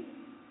Eden?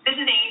 This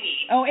is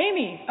Amy. Oh,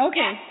 Amy. Okay.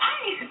 Yeah,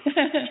 hi.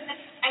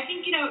 I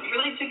think,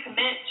 really to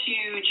commit to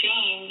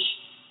change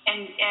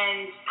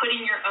and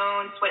putting your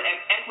own sweat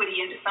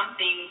equity into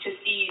something to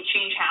see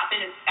change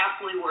happen is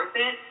absolutely worth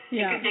it.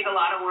 Yeah. It can take a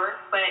lot of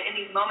work, but in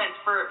these moments,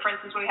 for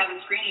instance, when we have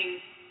the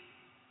screenings,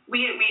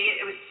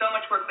 it was so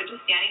much work, but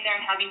just standing there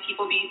and having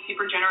people be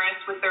super generous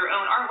with their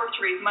own artwork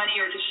to raise money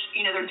or just,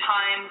 their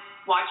time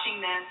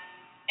watching this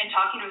and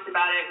talking to us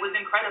about it was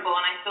incredible.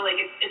 And I feel like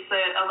it's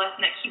a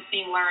lesson that keeps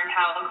being learned,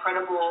 how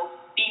incredible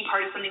being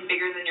part of something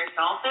bigger than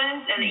yourself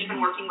is, and even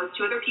working with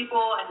 2 other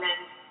people and then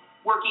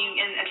working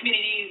in a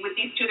community with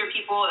these 2 other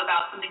people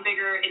about something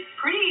bigger. It's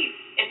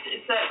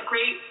a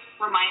great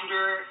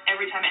reminder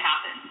every time it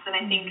happens. And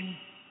I think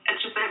it's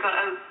just like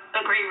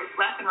a great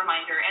lesson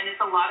reminder, and it's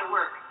a lot of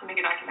work to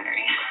make a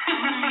documentary.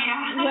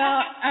 Yeah.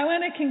 Well, I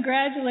want to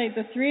congratulate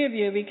the 3 of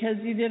you because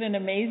you did an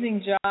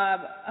amazing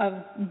job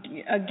of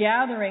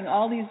gathering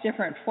all these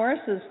different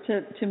forces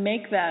to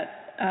make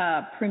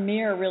that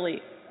premiere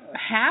really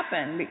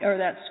happen, or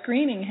that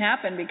screening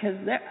happen, because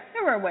there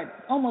were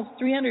almost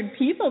 300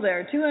 people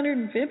there,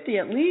 250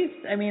 at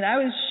least. I mean, I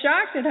was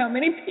shocked at how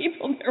many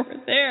people there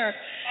were there.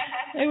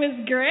 It was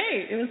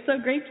great. It was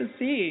so great to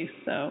see.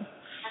 So,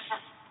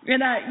 and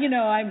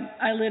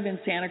I live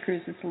in Santa Cruz.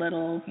 It's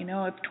little,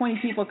 if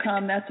 20 people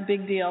come, that's a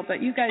big deal.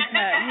 But you guys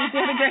you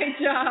did a great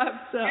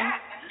job. So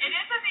yeah, it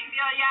is a big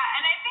deal. Yeah,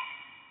 and I think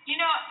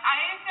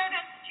I've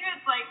noticed too.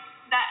 It's like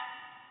that.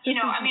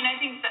 I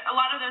think that a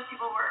lot of those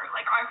people were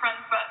like our friends,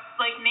 but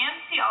like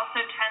Nancy also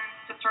tends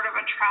to sort of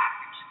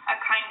attract a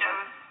kind of,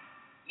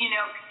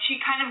 she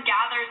kind of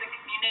gathers a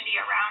community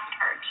around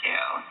her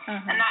too.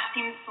 And that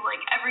seems to,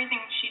 like, everything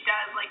she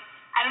does, like,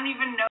 I don't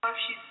even know if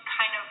she's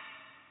kind of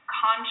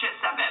conscious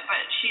of it,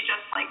 but she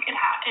just, like,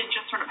 it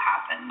just sort of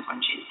happens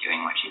when she's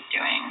doing what she's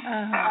doing.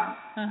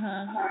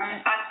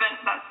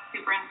 That's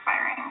super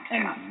inspiring too.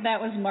 And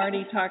that was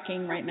Marty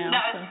talking right now.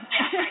 So.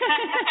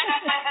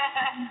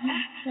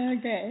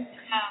 Okay.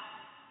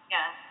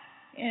 Yeah.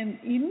 And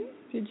Eden,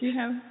 did you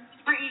have?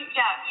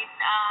 Yeah, Eden.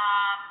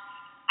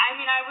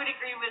 I would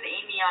agree with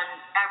Amy on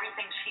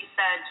everything she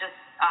said. Just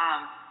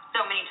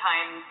so many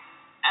times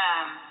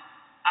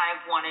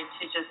I've wanted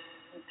to just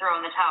throw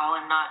in the towel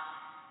and not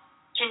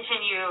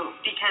continue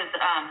because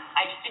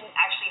I just didn't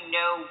actually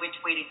know which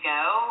way to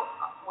go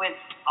with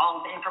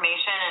all the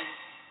information. And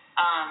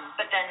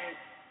but then,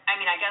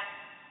 I guess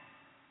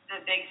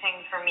the big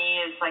thing for me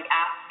is like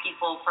ask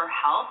people for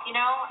help.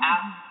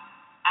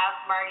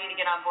 Ask Marty to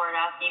get on board,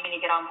 ask Amy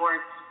to get on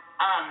board,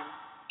 and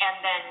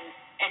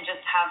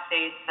just have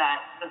faith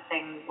that the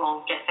thing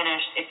will get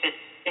finished if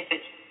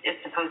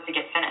it's supposed to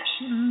get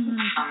finished.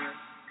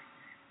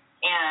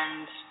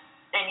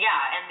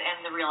 And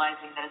the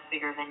realizing that it's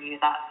bigger than you,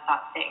 that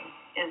thing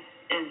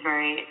is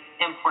very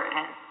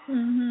important.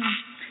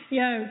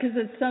 Yeah, because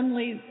it's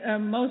suddenly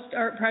most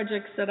art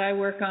projects that I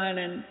work on,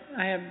 and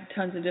I have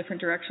tons of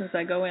different directions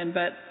I go in,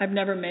 but I've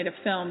never made a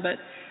film, but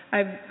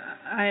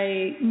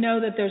I know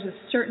that there's a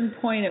certain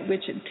point at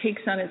which it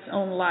takes on its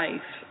own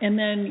life, and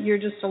then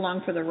you're just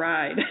along for the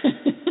ride.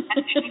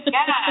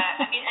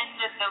 Yeah, and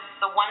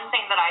the one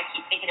thing that I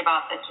keep thinking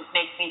about that just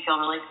makes me feel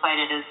really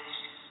excited is,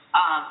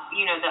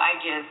 the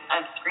idea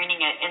of screening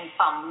it in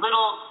some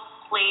little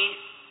place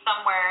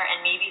somewhere,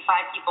 and maybe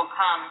 5 people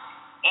come,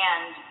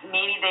 and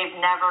maybe they've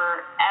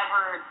never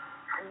ever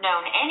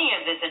known any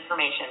of this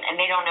information, and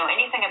they don't know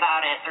anything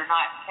about it. They're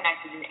not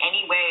connected in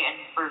any way,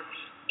 and for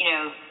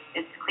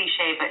it's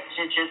cliche, but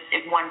to just,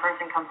 if one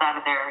person comes out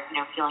of there,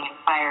 feeling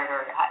inspired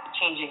or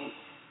changing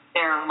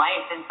their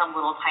life in some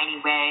little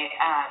tiny way,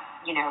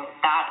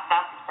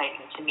 that's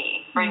exciting to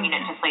me. Bringing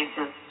it to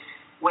places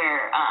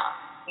where,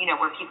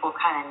 where people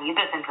kind of need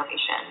this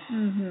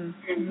information.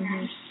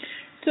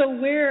 So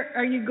where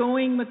are you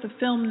going with the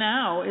film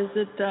now? Is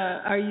it,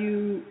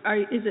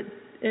 is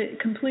it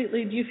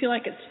completely, do you feel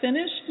like it's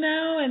finished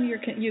now and you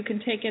can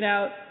take it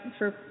out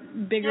for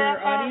bigger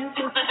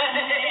audiences?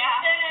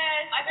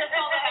 I just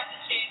all I have to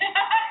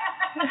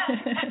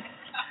change.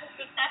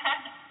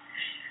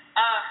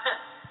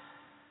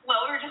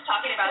 Well, we were just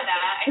talking about that.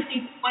 I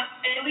think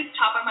at least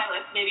top of my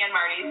list, maybe on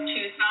Marty's,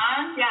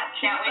 Tucson. Yeah,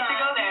 can't wait to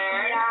go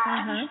there.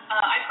 Yeah.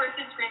 I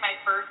personally screened my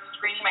first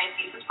screening my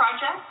thesis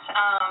project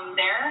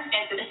there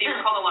at the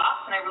theater called The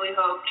Loft, and I really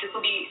hope this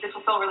will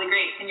feel really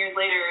great 10 years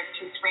later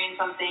to screen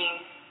something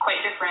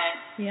quite different.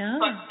 Yeah.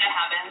 But that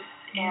happens,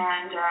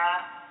 and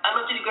I'd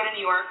love to go to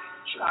New York,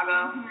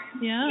 Chicago.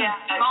 Yeah.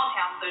 Small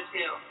towns though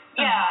too.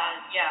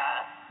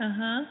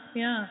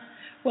 Yeah.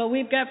 Well,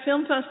 we've got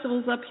film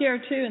festivals up here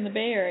too in the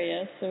Bay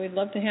Area, so we'd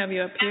love to have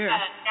you up here.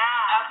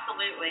 Yeah,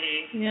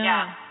 absolutely.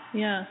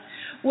 Yeah.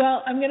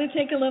 Well, I'm going to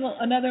take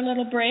another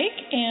little break,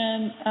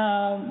 and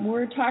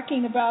we're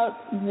talking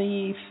about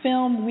the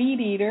film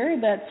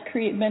Weedeater that's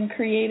been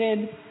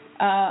created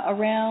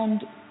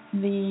around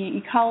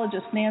the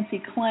ecologist Nance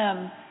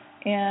Klehm,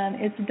 And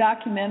it's a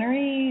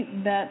documentary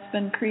that's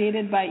been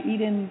created by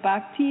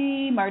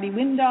Batki, Marty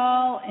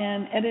Windahl,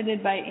 and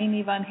edited by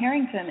Amy Von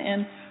Harrington.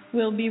 And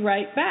we'll be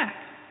right back.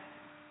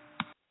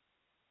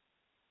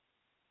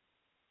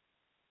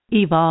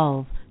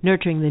 Evolve,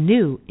 nurturing the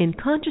new in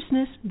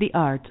consciousness, the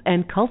arts,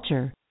 and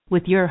culture,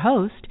 with your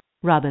host,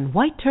 Robin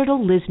White Turtle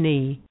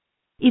Lysne.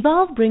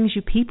 Evolve brings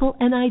you people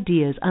and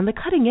ideas on the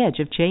cutting edge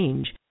of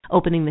change,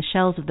 opening the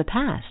shells of the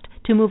past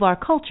to move our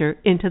culture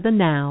into the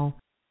now.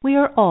 We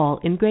are all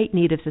in great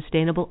need of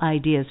sustainable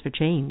ideas for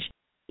change.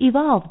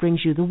 Evolve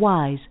brings you the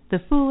wise, the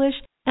foolish,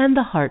 and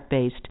the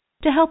heart-based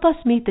to help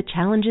us meet the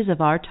challenges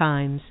of our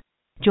times.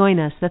 Join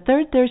us the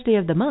third Thursday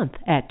of the month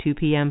at 2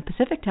 p.m.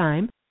 Pacific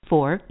Time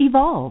for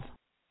Evolve.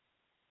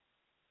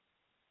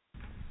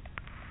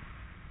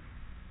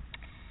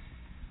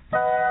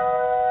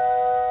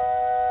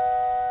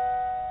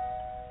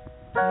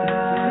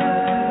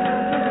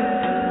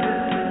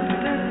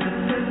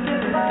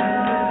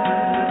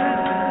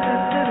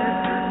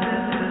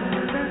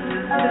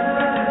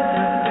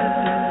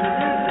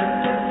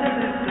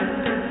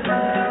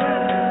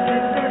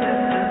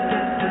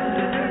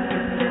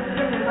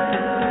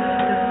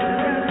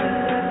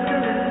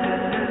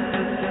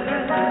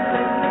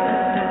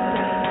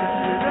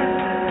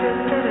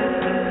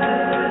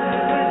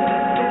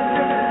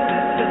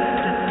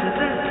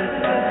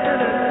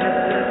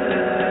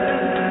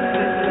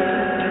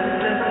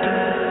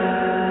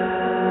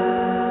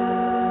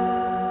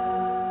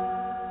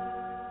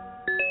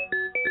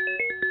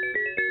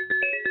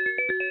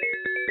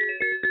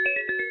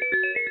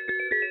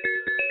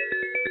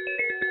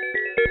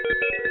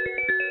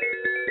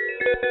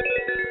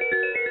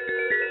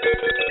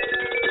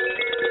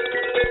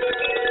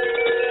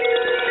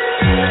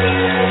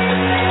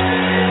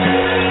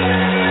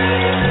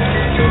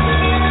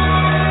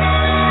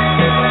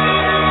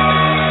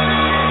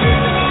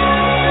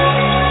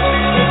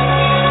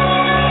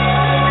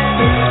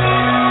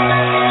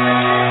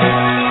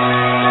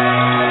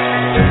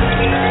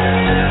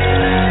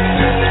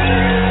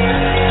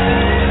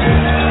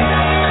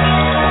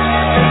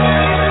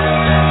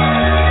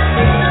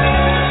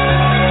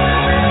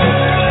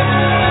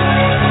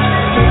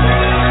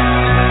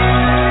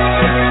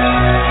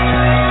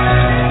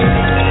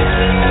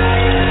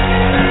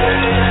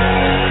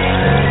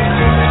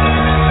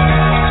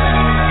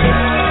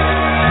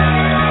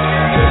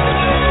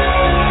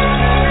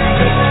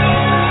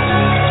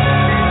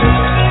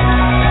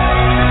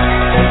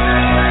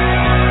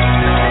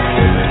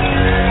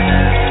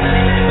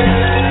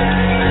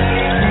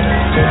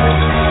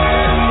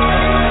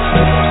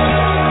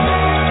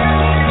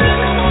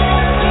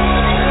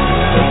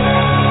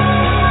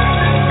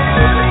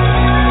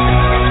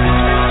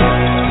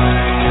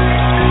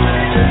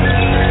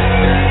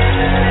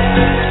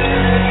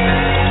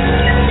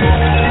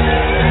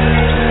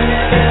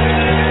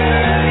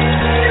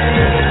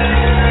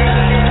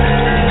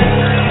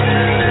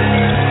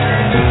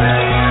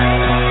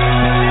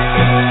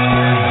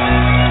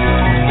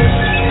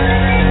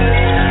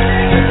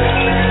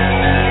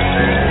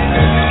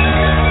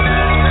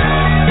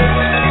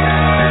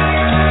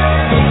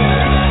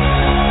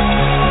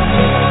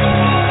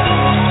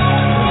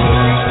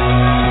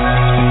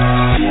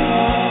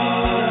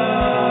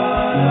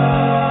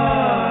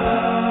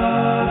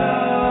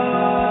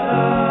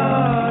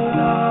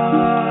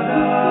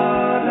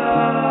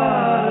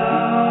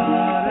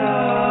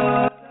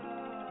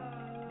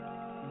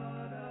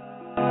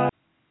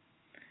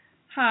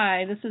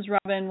 Hi, this is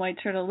Robin White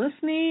Turtle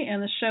Lysne,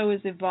 and the show is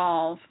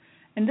Evolve.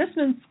 And this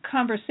month's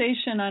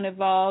conversation on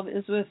Evolve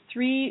is with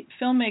three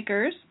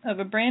filmmakers of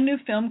a brand new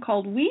film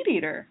called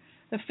Weedeater.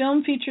 The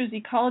film features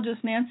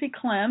ecologist Nance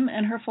Klehm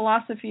and her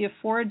philosophy of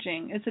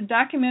foraging. It's a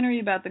documentary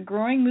about the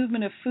growing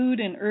movement of food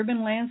in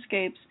urban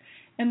landscapes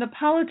and the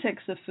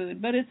politics of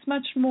food, but it's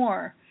much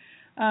more.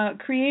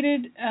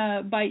 Created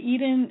by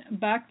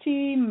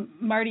Batki,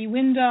 Marty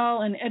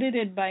Windahl, and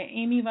edited by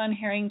Amy Von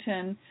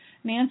Harrington,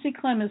 Nance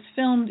Klehm is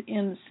filmed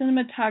in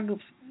cinematically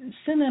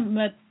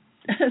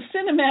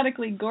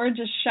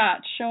gorgeous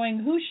shots showing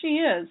who she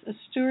is, a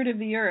steward of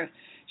the earth.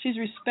 She's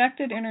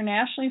respected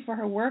internationally for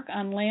her work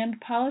on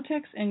land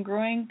politics and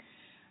growing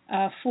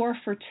for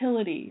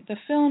fertility. The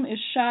film is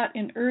shot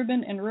in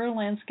urban and rural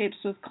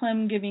landscapes, with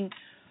Klehm giving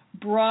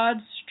broad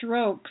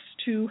strokes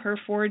to her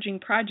foraging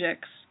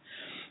projects.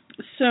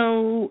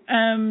 So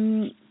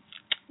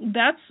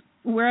that's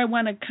where I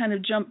want to kind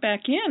of jump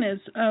back in is,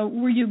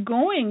 were you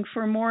going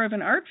for more of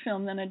an art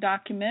film than a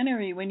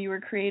documentary when you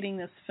were creating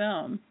this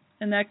film?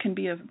 And that can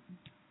be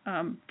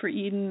for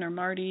Eden or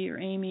Marty or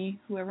Amy,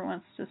 whoever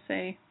wants to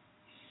say.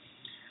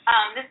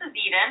 This is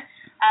Eden.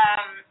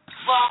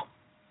 Well,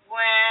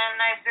 when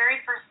I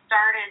very first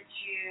started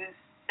to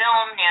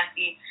film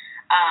Nancy,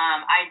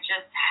 I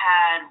just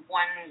had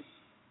one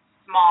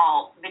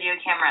small video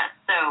camera,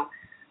 so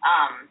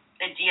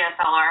a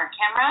DSLR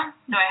camera.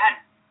 So I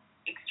had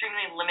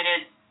extremely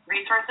limited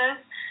resources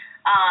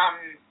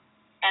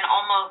and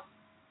almost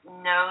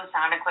no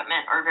sound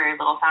equipment or very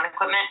little sound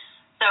equipment.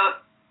 So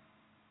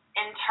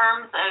in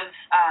terms of,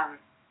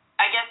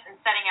 I guess in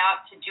setting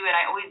out to do it,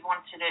 I always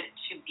wanted it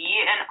to be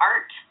an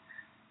art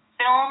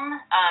film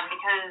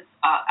because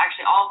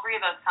actually all three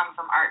of us come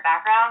from art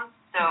backgrounds,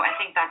 so I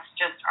think that's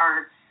just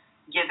our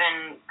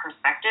given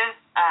perspective,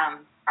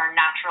 our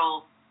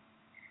natural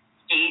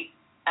state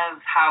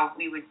of how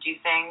we would do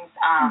things.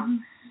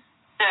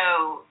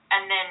 So,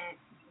 and then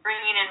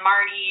bringing in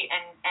Marty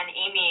and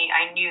Amy,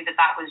 I knew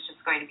that was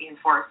just going to be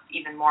enforced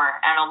even more,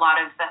 and a lot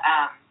of the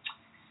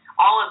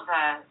all of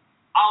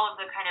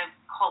the kind of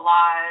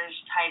collage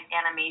type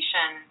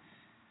animation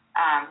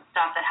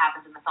stuff that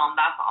happens in the film,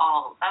 that's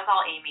all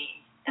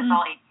Amy. It's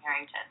all Amy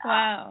Harrington.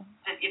 Wow.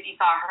 If you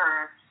saw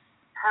her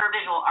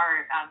visual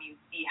art, you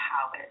see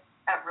how it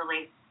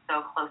relates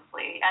so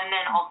closely, and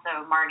then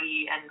also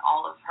Marty and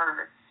all of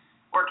her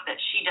work that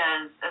she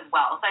does as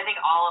well. So I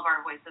think all of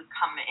our voices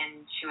come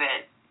into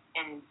it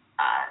in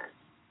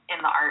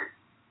the art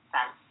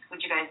sense.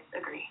 Would you guys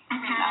agree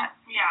to that?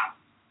 Yeah.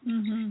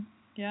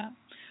 Yeah.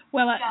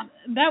 Well,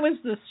 that was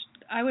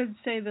I would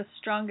say the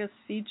strongest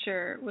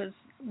feature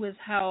was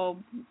how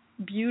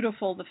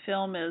beautiful the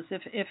film is.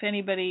 If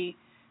anybody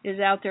is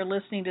out there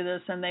listening to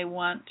this and they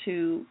want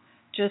to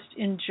just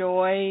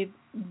enjoy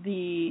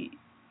the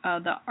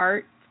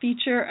art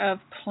feature of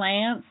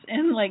plants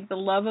and like the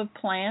love of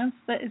plants,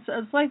 that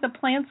it's like the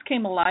plants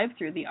came alive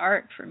through the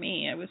art for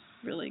me. It was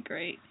really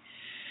great.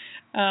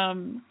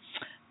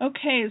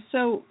 Okay,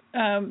 so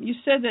you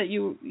said that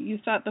you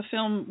thought the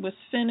film was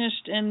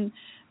finished, and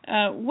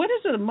what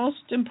is the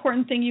most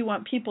important thing you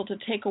want people to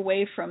take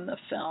away from the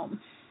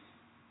film?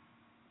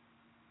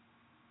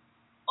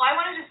 Well, I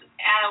want to just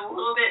add a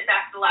little bit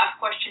back to the last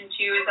question,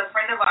 too. Is a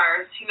friend of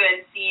ours who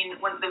had seen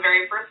the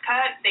very first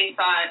cut, they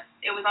thought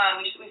it was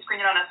on, we screened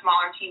it on a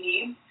smaller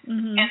TV,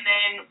 and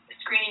then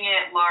screening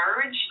it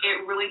large,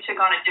 it really took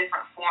on a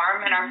different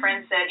form, and our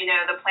friend said,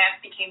 the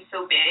plants became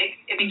so big,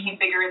 it became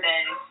bigger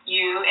than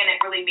you, and it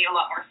really made a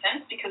lot more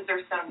sense because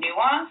there's so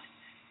nuanced.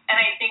 And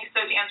I think,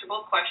 so to answer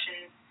both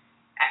questions,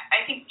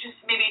 I think just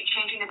maybe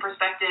changing the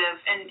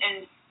perspective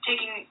and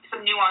taking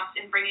some nuance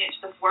and bringing it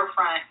to the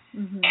forefront.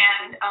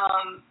 And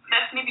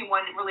that's maybe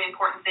one really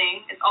important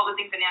thing, is all the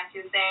things that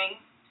Nancy was saying.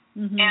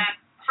 And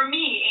for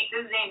me,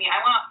 this is Amy, I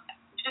want,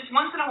 just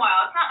once in a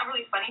while, it's not a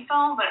really funny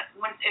film, but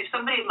if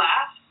somebody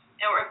laughs,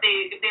 or if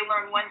they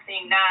learn one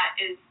thing, then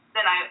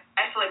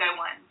I feel like I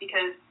won,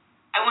 because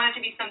I want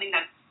it to be something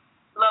that's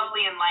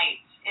lovely and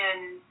light,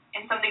 and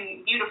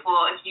something beautiful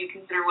if you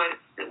consider what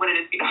it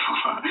is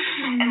beautiful.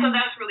 And so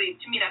that's really,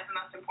 to me, that's the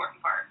most important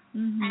part.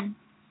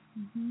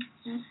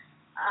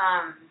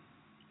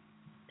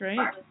 Great.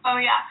 Oh,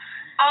 yeah.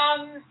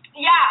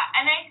 Yeah,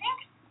 and I think,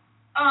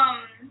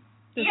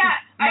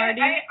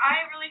 I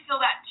really feel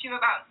that, too,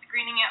 about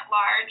screening it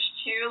large,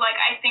 too. Like,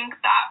 I think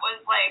that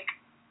was, like,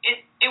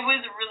 it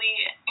was really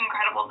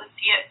incredible to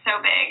see it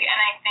so big, and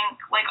I think,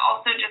 like,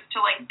 also just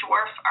to, like,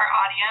 dwarf our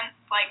audience,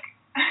 like,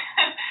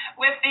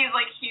 with these,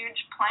 like, huge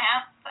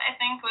plants, I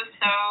think it was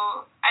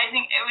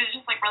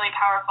just, like, really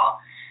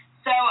powerful.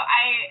 So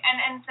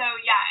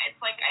it's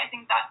like, I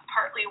think that's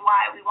partly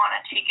why we want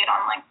to take it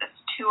on, like, this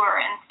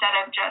tour instead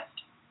of just,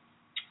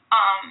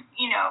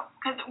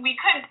 because we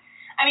could,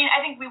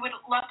 I think we would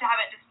love to have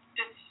it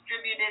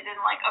distributed in,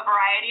 like, a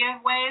variety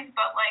of ways,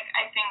 but, like,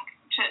 I think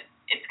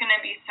it's going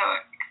to be so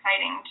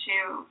exciting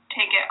to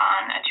take it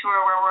on a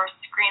tour where we're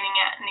screening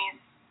it in these,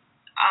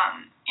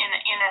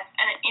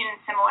 in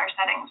similar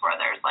settings where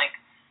there's, like,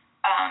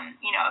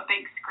 a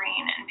big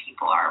screen and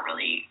people are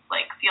really,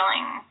 like,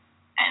 feeling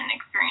and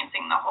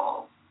experiencing the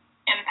whole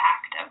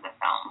impact of the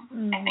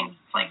film. I think,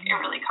 like, it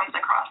really comes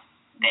across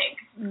big.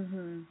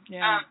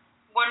 Yeah.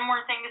 One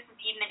more thing, this is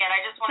Eden again.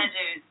 I just wanted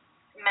to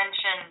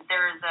mention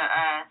there's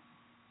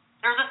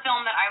a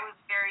film that I was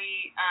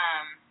very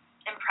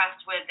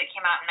impressed with that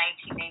came out in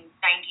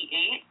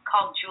 1998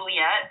 called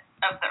Juliet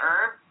of the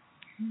Herb,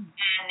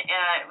 and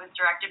it was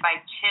directed by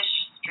Tish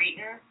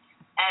Streeton,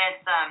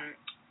 and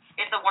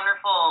it's a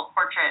wonderful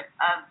portrait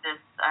of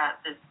this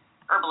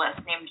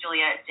herbalist named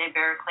Juliet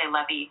Devoir.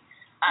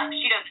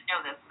 She doesn't know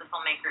this, the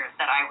filmmaker,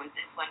 that I was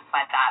influenced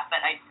by that,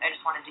 but I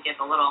just wanted to give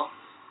a little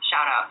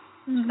shout out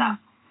to that.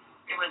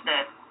 It was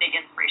a big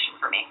inspiration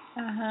for me.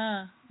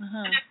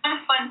 And there's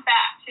one fun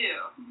fact, too,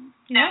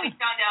 that we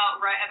found out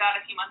about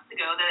a few months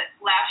ago, that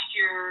last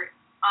year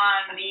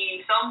on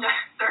the film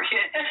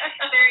circuit,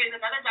 there is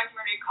another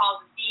documentary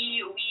called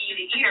The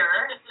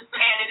Weedeater,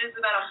 and it is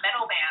about a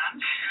metal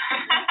band.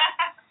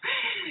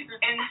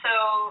 And so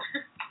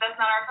that's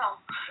not our film.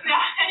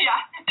 Yeah.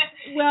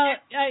 Well,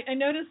 I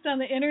noticed on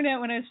the internet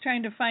when I was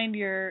trying to find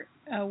your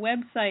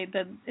website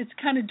that it's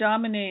kind of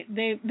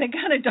they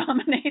kind of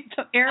dominate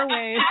the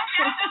airwaves.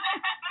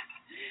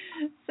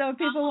 So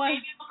people want.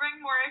 Maybe it'll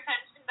bring more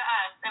attention to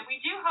us, and we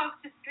do hope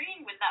to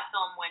screen with that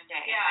film one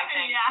day. Yeah, I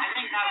think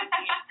that would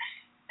be.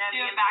 That'd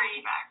be a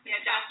back-to-back.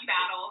 Yeah, jockey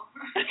battle.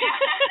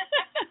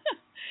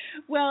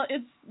 Well,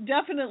 it's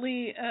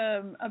definitely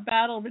a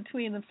battle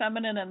between the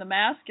feminine and the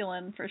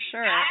masculine, for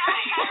sure.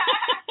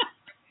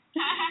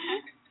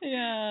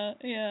 Yeah.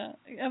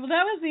 Well,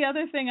 that was the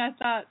other thing I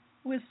thought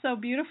was so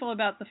beautiful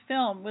about the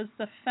film, was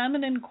the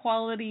feminine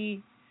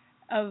quality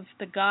of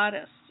the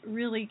goddess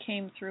really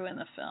came through in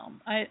the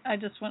film. I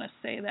just want to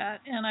say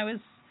that. And I was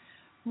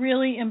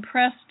really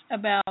impressed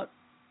about,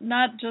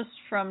 not just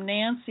from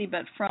Nancy,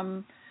 but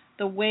from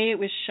the way it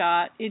was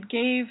shot. It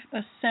gave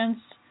a sense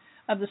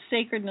of the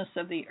sacredness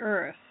of the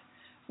earth,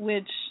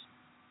 which,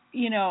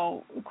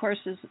 of course,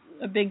 is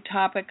a big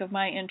topic of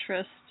my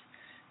interest.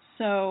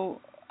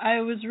 So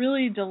I was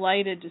really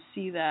delighted to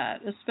see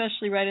that,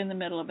 especially right in the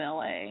middle of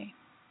L.A.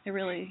 It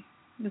really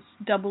was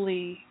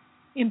doubly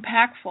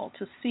impactful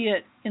to see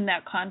it in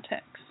that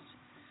context.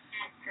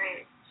 That's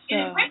great. So,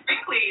 and quite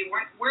frankly,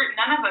 we're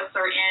none of us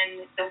are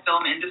in the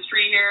film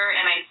industry here,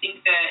 and I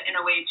think that in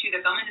a way too,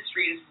 the film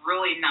industry is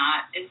really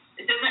not. It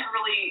doesn't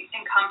really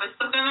encompass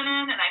the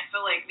feminine, and I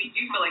feel like we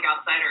do feel like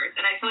outsiders,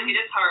 and I feel like it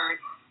is hard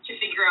to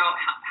figure out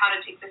how to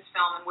take this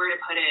film and where to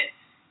put it.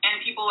 And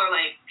people are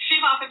like,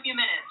 shave off a few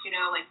minutes,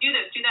 like do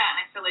this, do that, and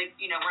I feel like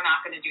we're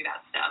not going to do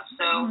that stuff.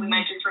 So we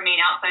might just remain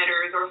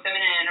outsiders or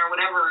feminine or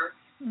whatever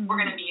we're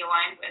going to be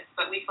aligned with,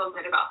 but we feel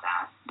good about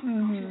that.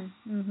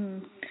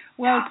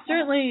 Well,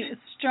 certainly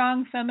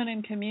strong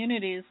feminine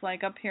communities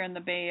like up here in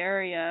the Bay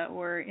Area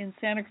or in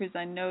Santa Cruz.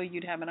 I know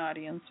you'd have an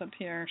audience up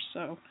here,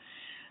 so.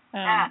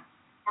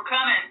 We're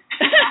coming.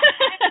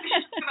 We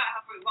should talk about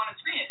how we want to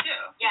screen it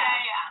too.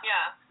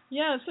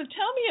 Yeah, so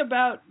tell me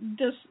about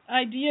this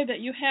idea that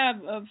you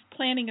have of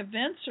planning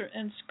events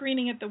and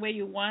screening it the way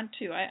you want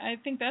to. I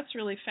think that's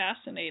really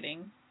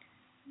fascinating.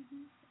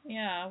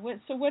 Yeah.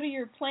 So what are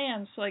your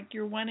plans? Like,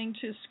 you're wanting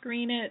to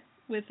screen it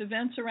with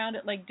events around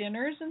it, like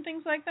dinners and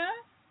things like that?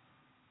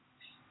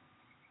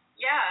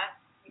 Yeah.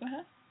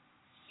 Uh-huh.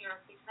 You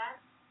want to speak to that?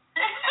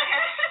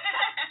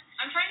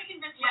 I'm trying to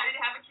convince Marty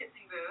to have a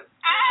kissing booth.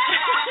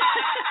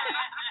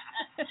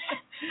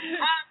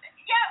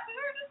 Yeah, we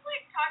were just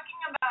talking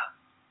about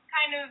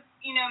kind of,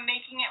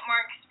 making it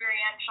more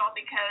experiential,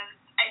 because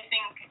I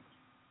think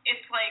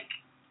it's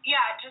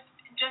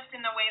just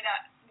in the way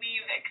that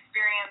we've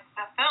experienced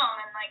the film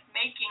and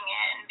making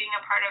it and being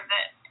a part of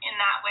it in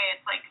that way,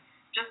 it's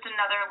just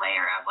another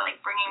layer of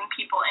bringing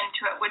people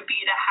into it would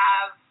be to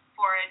have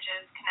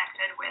forages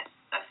connected with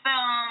the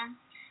film,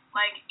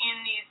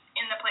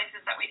 in the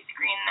places that we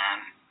screen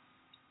them,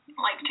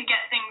 to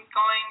get things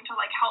going, to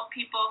help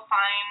people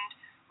find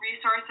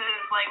resources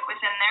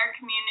within their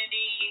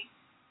community,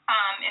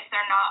 if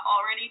they're not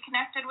already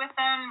connected with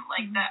them,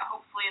 that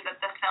hopefully that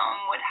the film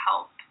would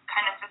help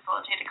kind of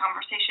facilitate a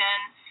conversation,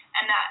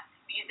 and that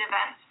these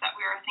events that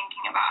we were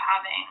thinking about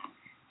having,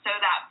 so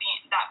that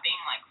being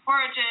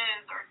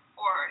forages or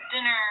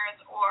dinners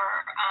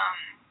or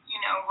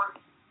we're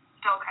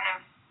still kind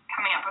of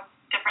coming up with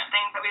different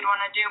things that we'd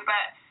want to do,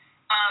 but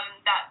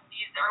that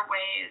these are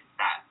ways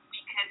that we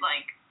could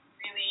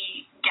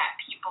really get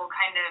people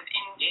kind of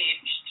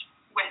engaged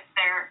with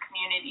their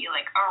community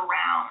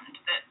around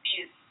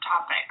these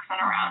topics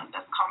and around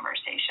this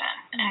conversation,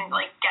 and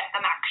get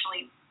them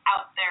actually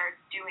out there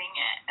doing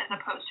it as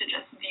opposed to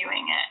just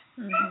viewing it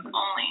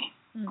only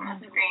on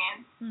the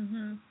screen.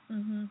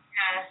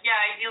 Yeah,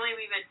 ideally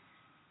we would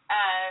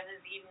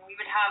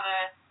have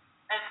a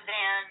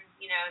van,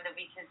 that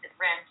we could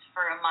rent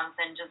for a month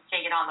and just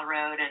take it on the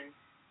road, and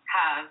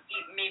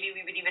maybe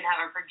we would even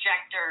have a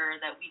projector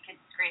that we could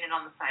screen it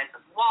on the sides of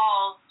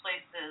walls,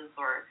 places,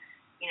 or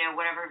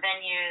whatever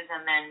venues,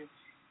 and then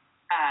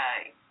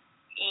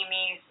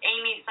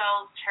Amy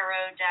sells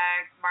tarot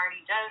decks,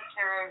 Marty does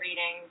tarot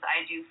readings,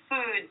 I do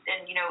foods,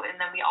 and and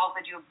then we also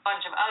do a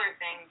bunch of other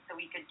things, so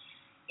we could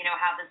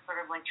have this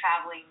sort of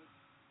traveling,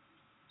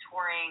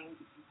 touring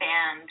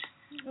band.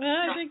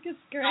 Well, I think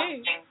it's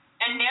great. Something.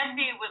 And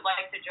Nancy would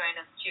like to join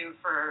us too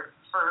for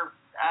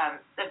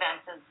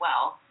events as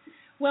well.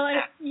 Well,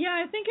 I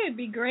think it'd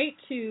be great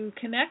to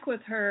connect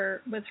with her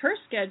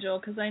schedule,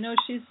 because I know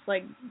she's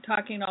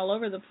talking all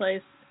over the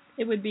place.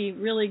 It would be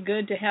really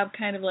good to have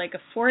kind of a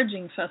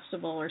foraging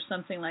festival or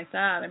something like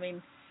that. I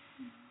mean,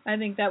 I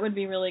think that would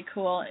be really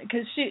cool,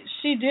 because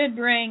she did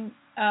bring,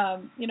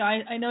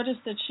 I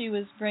noticed that she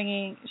was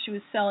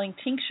selling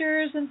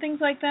tinctures and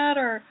things like that,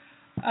 or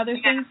other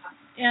things,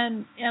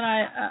 and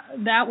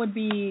that would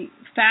be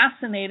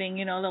fascinating,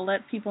 to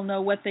let people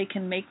know what they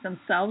can make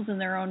themselves in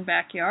their own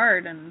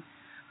backyard and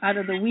out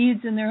of the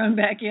weeds in their own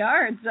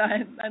backyards.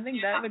 I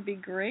think that would be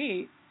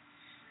great.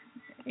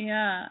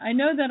 Yeah, I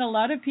know that a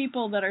lot of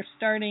people that are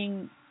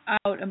starting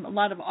out, a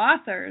lot of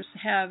authors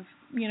have,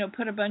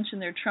 put a bunch in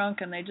their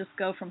trunk, and they just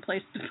go from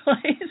place to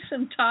place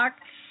and talk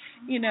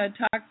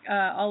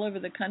all over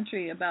the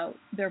country about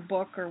their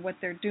book or what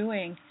they're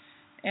doing.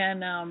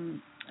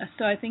 And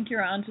so I think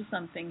you're onto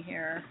something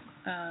here.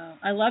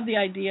 I love the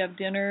idea of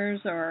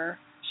dinners or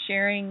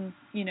sharing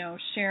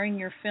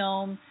your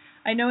film.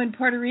 I know in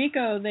Puerto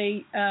Rico,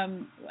 when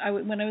I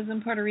was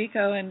in Puerto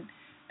Rico, and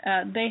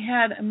they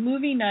had a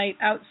movie night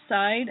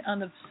outside on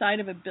the side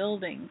of a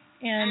building,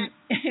 and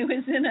it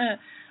was in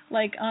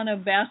on a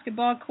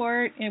basketball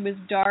court. It was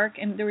dark,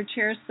 and there were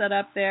chairs set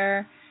up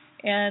there,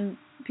 and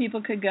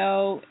people could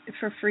go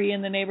for free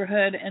in the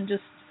neighborhood, and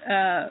just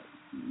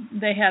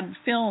they had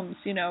films,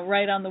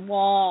 right on the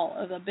wall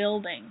of the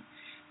building,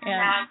 And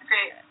that's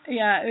great.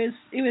 Yeah, it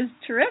was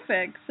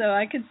terrific. So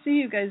I could see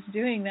you guys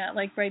doing that,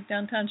 like right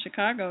downtown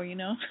Chicago,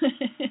 Yeah.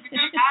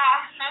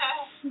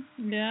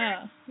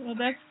 Yeah. Well,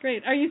 that's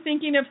great. Are you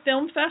thinking of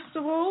film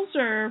festivals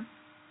or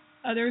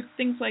other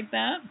things like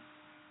that?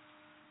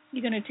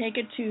 You going to take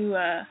it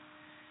to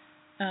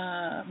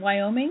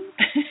Wyoming?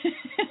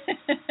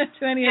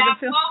 To any of the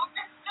films? Well,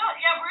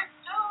 we're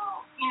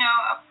still,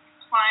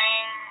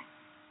 applying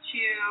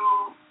to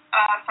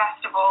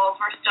festivals.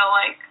 We're still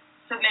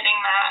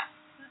submitting that.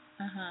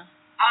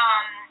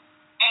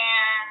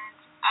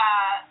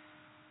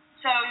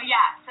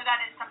 So that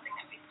is something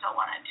that we still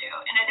want to do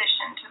in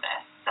addition to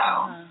this. So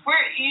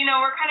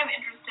we're kind of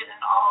interested in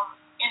all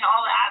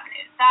the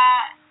avenues.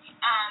 That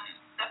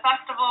the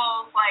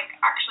festivals,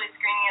 actually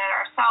screening it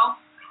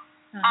ourselves,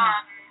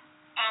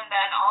 and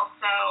then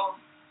also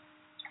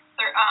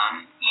there,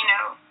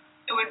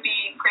 it would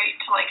be great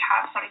to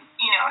have some,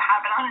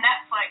 have it on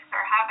Netflix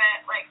or have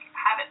it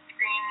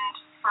screened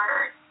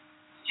for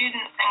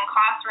students in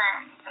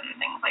classrooms and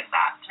things like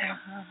that too.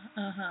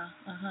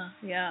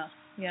 Yeah.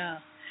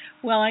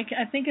 Well, I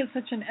think it's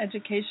such an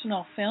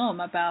educational film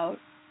about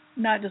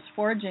not just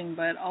foraging,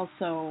 but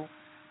also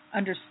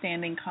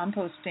understanding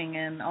composting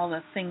and all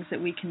the things that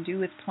we can do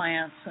with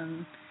plants.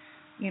 And,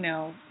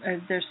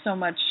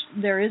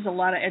 there is a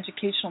lot of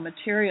educational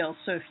material.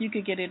 So if you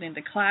could get it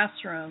into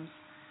classrooms,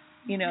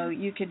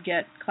 you could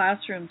get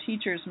classroom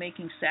teachers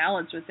making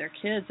salads with their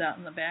kids out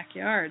in the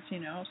backyards,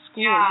 schools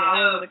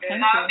all over the country.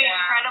 That would be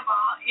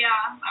incredible.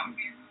 Yeah, that would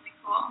be really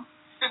cool.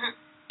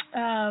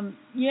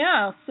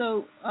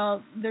 So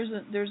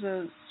there's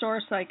a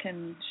source I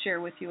can share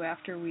with you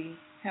after we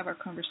have our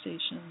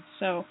conversation.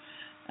 So,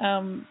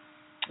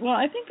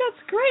 I think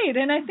that's great,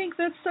 and I think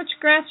that's such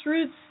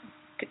grassroots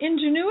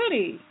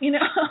ingenuity,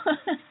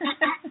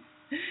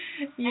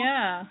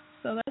 Yeah,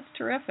 so that's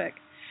terrific.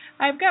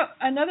 I've got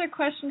another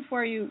question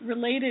for you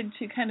related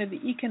to kind of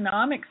the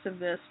economics of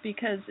this,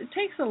 because it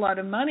takes a lot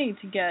of money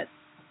to get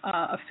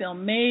a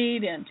film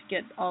made and to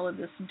get all of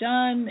this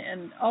done,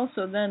 and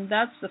also then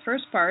that's the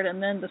first part,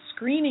 and then the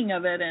screening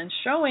of it and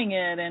showing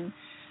it and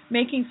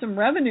making some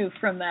revenue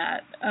from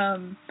that.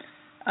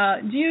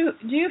 Do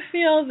you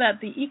feel that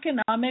the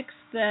economics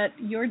that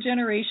your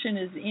generation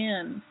is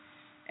in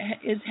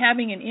is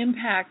having an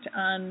impact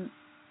on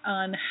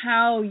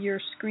how you're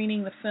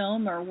screening the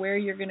film or where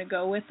you're going to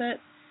go with it?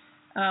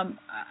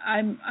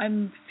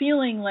 I'm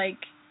feeling like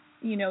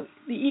the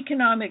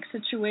economic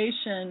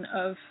situation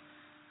of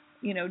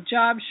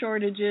job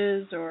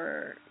shortages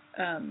or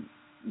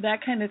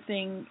that kind of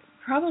thing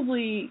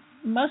probably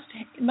must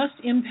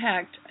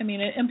impact. I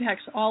mean, it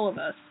impacts all of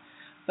us,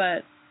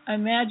 but I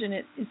imagine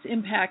it's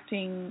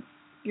impacting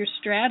your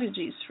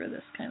strategies for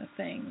this kind of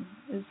thing.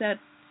 Does that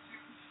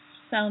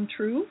sound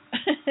true?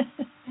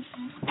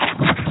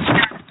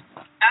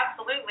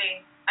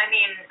 Absolutely. I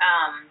mean,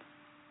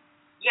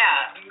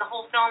 the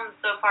whole film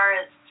so far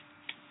has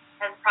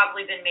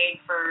probably been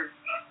made for,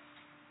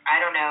 I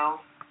don't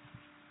know,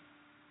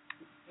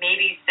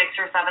 maybe $6,000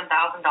 or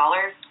 $7,000.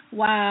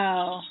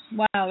 Wow,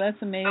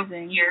 that's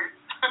amazing. Years.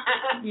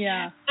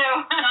 Yeah. So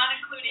not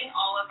including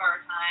all of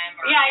our time.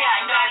 Or no,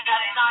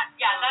 that's not.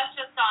 Yeah, that's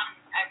just on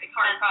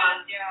hard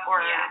costs.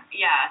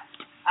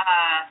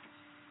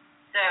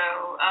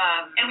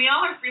 And we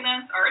all are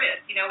freelance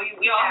artists.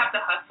 We all have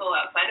to hustle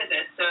outside of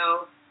this.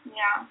 So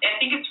I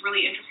think it's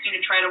really interesting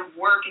to try to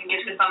work and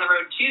get this on the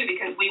road too,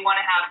 because we want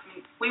to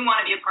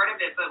be a part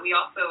of it, but we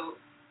got to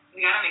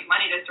make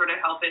money to sort of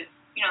help it.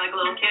 Like a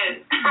little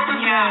kid.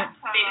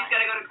 Baby's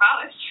got to go to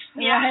college.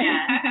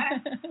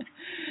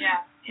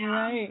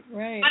 Right.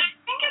 But I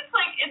think it's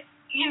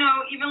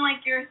even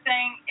like you're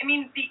saying, I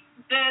mean,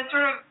 the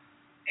sort of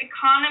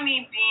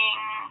economy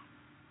being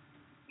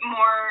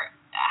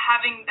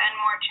having been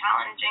more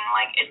challenging,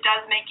 it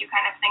does make you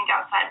kind of think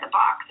outside the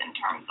box in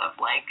terms of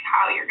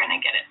how you're going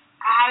to get it,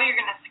 how you're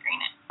going to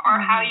screen it,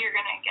 or how you're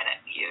going to get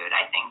it viewed.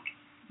 I think,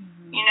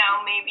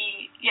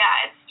 maybe,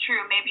 it's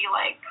true, maybe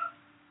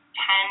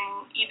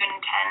 10,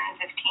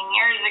 15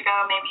 years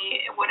ago,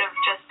 maybe it would have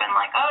just been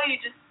you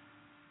just,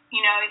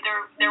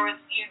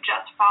 you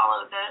just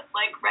follow the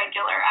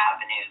regular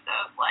avenues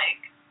of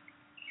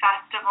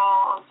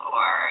festivals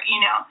or,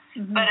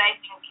 but I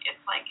think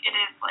it's it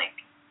is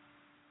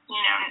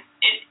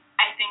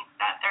I think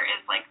that there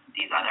is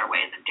these other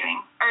ways of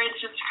doing, or it's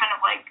just kind of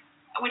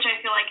which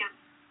I feel is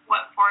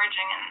what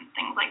foraging and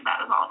things like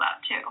that is all about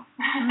too.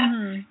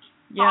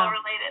 It's all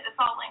related. It's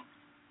all linked.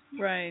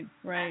 Right.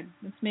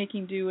 It's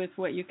making do with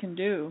what you can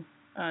do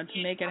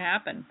to make it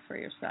happen for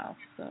yourself.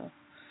 So,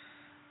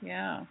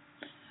 yeah.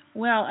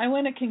 Well, I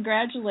want to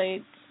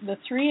congratulate the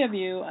three of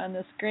you on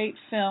this great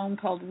film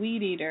called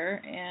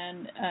Weedeater,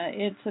 and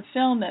it's a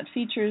film that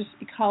features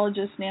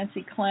ecologist Nance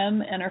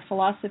Klehm and her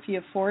philosophy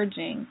of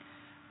foraging.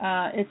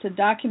 It's a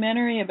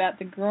documentary about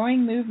the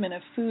growing movement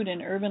of food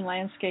in urban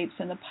landscapes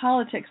and the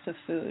politics of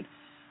food.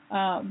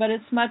 But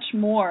it's much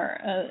more.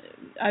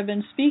 I've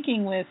been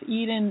speaking with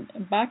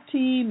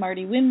Batki,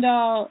 Marty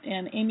Windahl,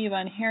 and Amy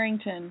Von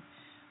Harrington,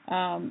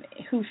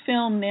 who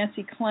filmed Nance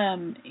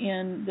Klehm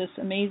in this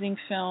amazing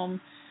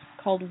film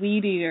called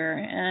Weedeater.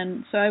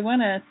 And so I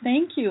want to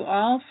thank you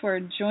all for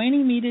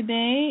joining me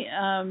today.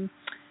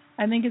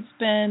 I think it's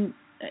been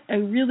a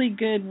really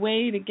good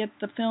way to get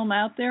the film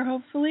out there,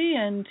 hopefully,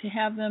 and to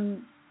have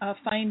them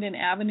find an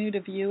avenue to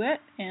view it.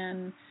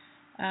 And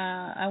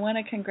I want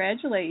to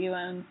congratulate you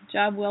on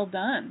job well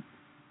done.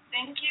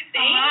 Thank you so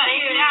much.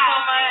 Thank you so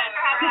much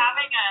for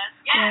having us.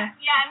 Yeah,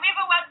 and we have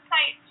a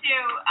website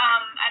too.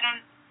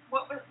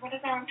 What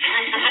is our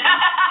website?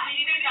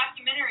 Weedeater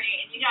documentary,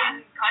 and you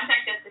can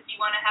contact us if you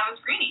want to have a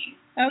screening.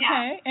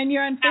 Okay, and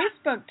you're on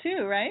Facebook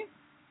too, right?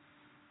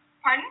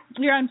 Pardon?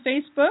 You're on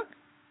Facebook?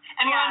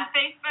 And we're on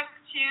Facebook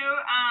too.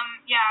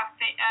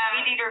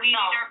 Weedeater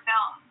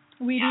Film.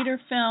 Weedeater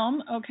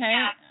Film. Okay,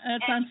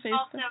 it's on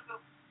Facebook. Also,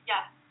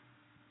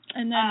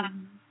 and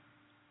then,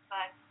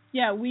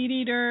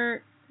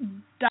 Weedeater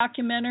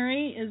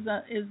documentary is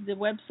the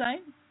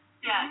website.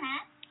 Yeah.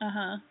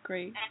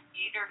 Great. And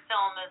Weedeater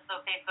Film is the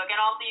Facebook, and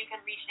also you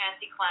can reach Nance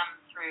Klehm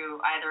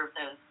through either of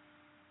those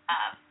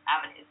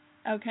avenues.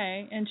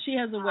 Okay, and she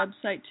has a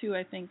website too,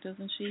 I think,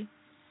 doesn't she?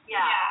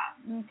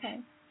 Yeah. Okay.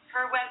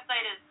 Her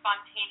website is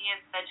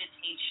Spontaneous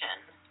Vegetation.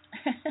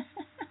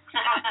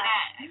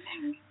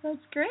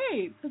 That's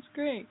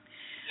great.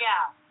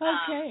 Yeah.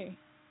 Okay.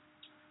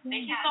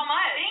 Thank you so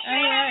much.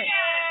 All right.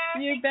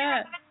 You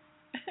bet.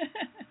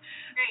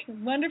 Great.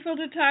 Wonderful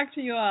to talk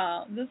to you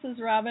all. This is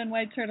Robin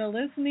White Turtle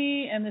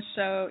Lysne, and the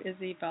show is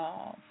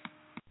Evolve.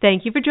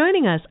 Thank you for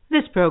joining us.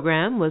 This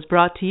program was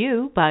brought to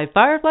you by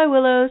Firefly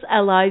Willows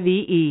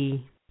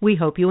LIVE. We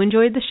hope you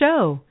enjoyed the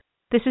show.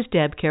 This is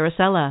Deb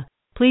Carosella.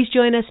 Please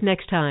join us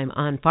next time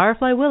on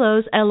Firefly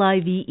Willows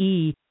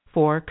LIVE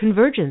for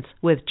Convergence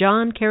with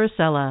John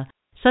Carosella,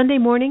 Sunday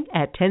morning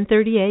at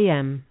 10:30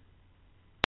 a.m.